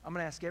 I'm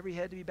going to ask every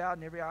head to be bowed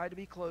and every eye to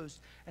be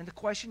closed. And the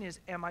question is,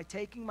 am I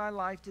taking my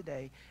life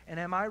today, and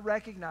am I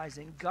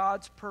recognizing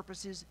God's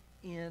purposes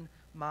in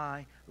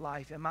my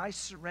life? Am I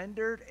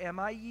surrendered? Am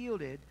I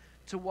yielded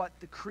to what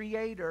the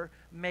Creator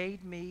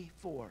made me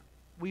for?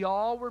 We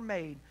all were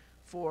made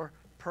for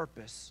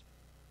purpose.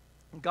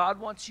 And God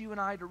wants you and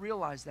I to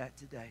realize that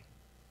today.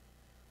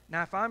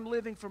 Now, if I'm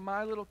living for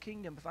my little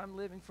kingdom, if I'm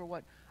living for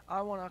what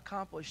I want to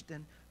accomplish,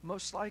 then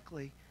most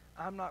likely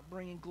I'm not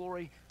bringing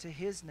glory to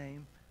His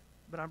name,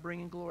 but I'm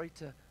bringing glory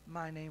to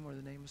my name or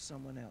the name of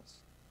someone else.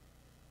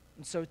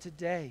 And so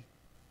today,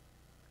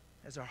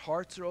 as our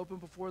hearts are open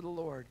before the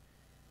Lord,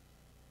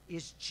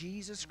 is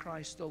Jesus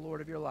Christ the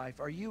Lord of your life?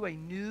 Are you a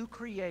new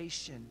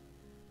creation,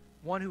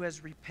 one who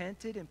has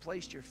repented and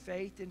placed your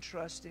faith and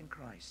trust in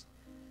Christ?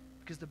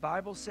 Because the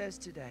Bible says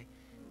today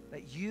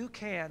that you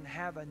can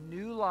have a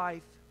new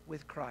life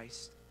with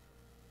Christ.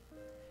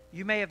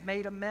 You may have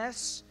made a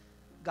mess.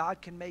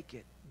 God can make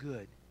it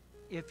good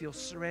if you'll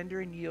surrender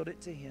and yield it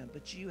to Him.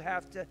 But you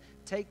have to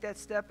take that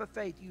step of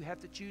faith. You have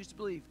to choose to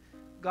believe,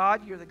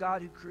 God, you're the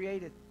God who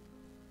created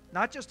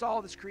not just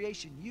all this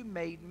creation. You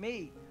made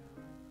me.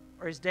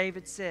 Or as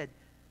David said,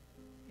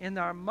 in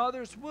our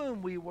mother's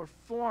womb we were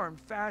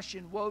formed,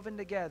 fashioned, woven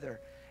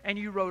together. And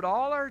you wrote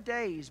all our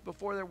days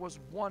before there was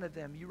one of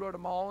them. You wrote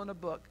them all in a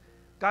book.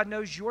 God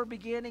knows your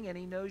beginning and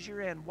He knows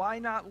your end. Why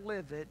not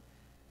live it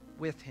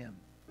with Him?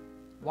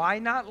 Why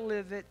not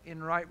live it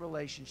in right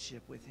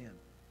relationship with Him?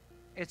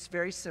 It's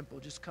very simple.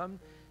 Just come,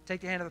 take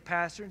the hand of the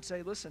pastor and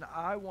say, listen,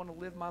 I want to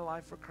live my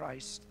life for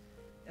Christ.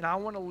 And I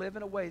want to live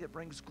in a way that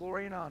brings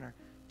glory and honor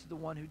to the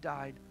one who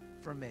died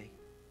for me.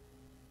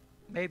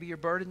 Maybe you're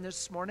burdened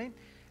this morning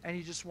and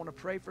you just want to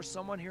pray for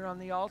someone here on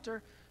the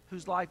altar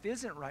whose life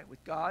isn't right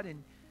with God,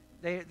 and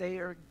they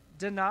are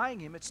denying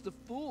Him. It's the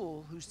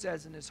fool who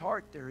says in his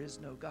heart there is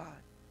no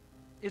God.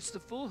 It's the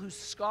fool who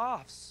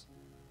scoffs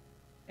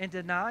and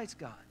denies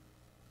God.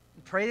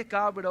 And pray that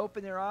God would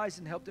open their eyes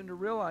and help them to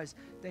realize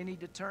they need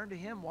to turn to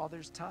Him while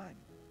there's time.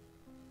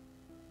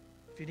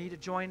 If you need to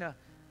join a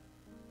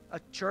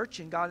church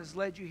and God has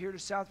led you here to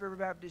South River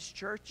Baptist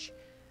Church,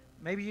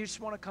 maybe you just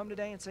want to come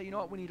today and say, you know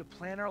what, we need to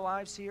plan our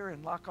lives here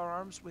and lock our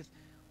arms with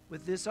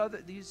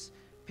these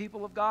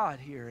people of God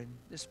here and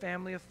this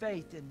family of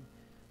faith, and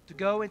to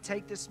go and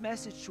take this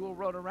message to a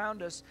world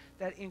around us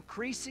that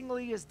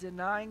increasingly is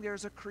denying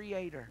there's a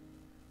Creator.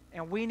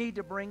 And we need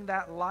to bring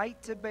that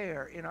light to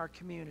bear in our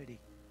community.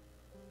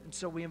 And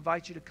so we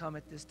invite you to come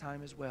at this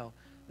time as well.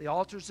 The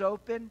altar's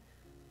open.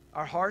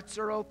 Our hearts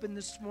are open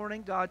this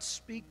morning. God,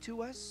 speak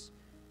to us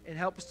and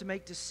help us to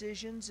make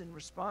decisions in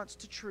response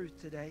to truth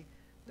today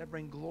that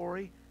bring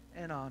glory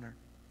and honor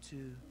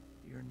to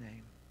your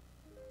name.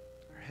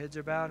 Our heads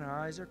are bowed and our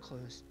eyes are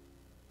closed.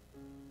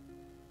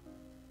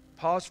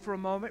 Pause for a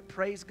moment,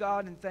 praise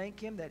God, and thank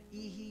Him that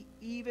He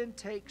even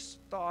takes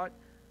thought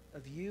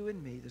of you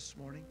and me this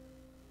morning,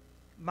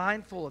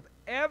 mindful of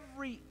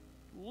every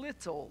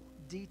little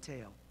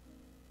detail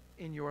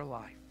in your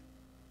life.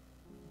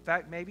 In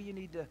fact, maybe you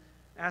need to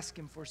ask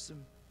Him for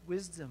some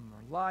wisdom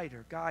or light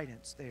or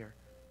guidance there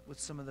with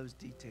some of those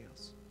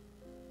details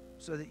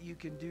so that you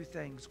can do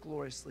things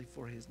gloriously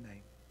for His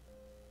name.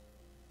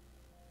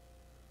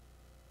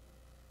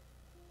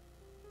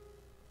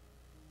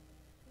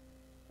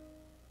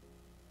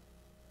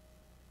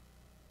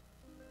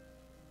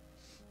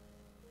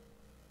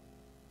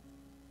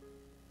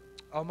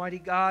 Almighty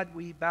God,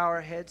 we bow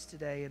our heads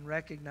today and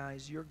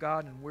recognize you're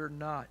God and we're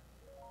not.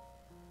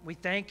 We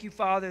thank you,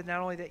 Father,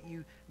 not only that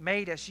you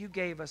made us, you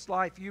gave us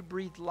life. You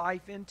breathe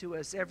life into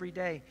us every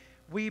day.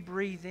 We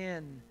breathe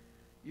in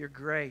your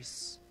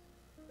grace.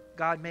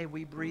 God, may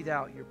we breathe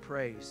out your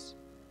praise.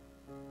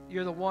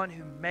 You're the one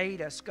who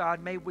made us,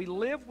 God. May we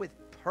live with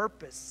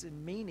purpose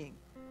and meaning.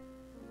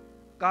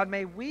 God,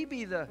 may we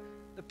be the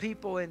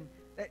people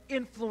that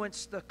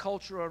influence the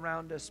culture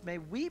around us. May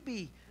we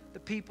be the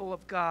people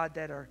of God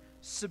that are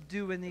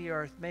subduing the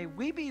earth. May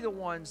we be the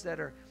ones that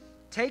are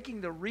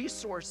taking the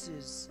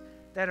resources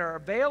that are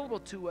available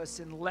to us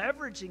and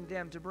leveraging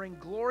them to bring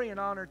glory and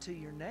honor to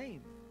your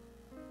name.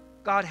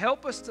 God,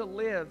 help us to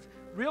live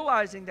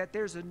realizing that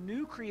there's a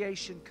new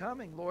creation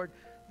coming, Lord.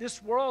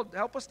 This world,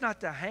 help us not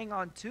to hang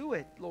on to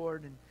it,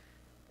 Lord,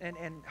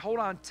 and hold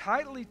on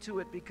tightly to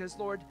it, because,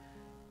 Lord,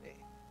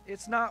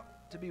 it's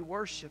not to be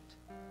worshiped.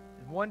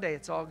 And one day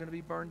it's all going to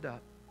be burned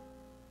up.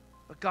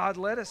 But God,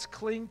 let us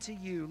cling to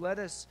you. Let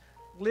us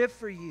live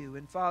for you.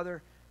 And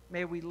Father,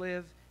 may we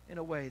live in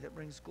a way that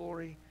brings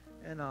glory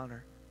and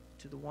honor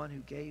to the one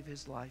who gave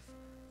his life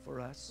for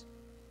us.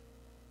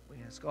 We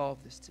ask all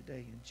of this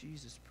today in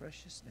Jesus'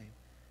 precious name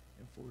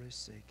and for his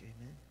sake.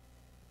 Amen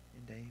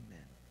and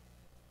amen.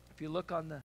 If you look on the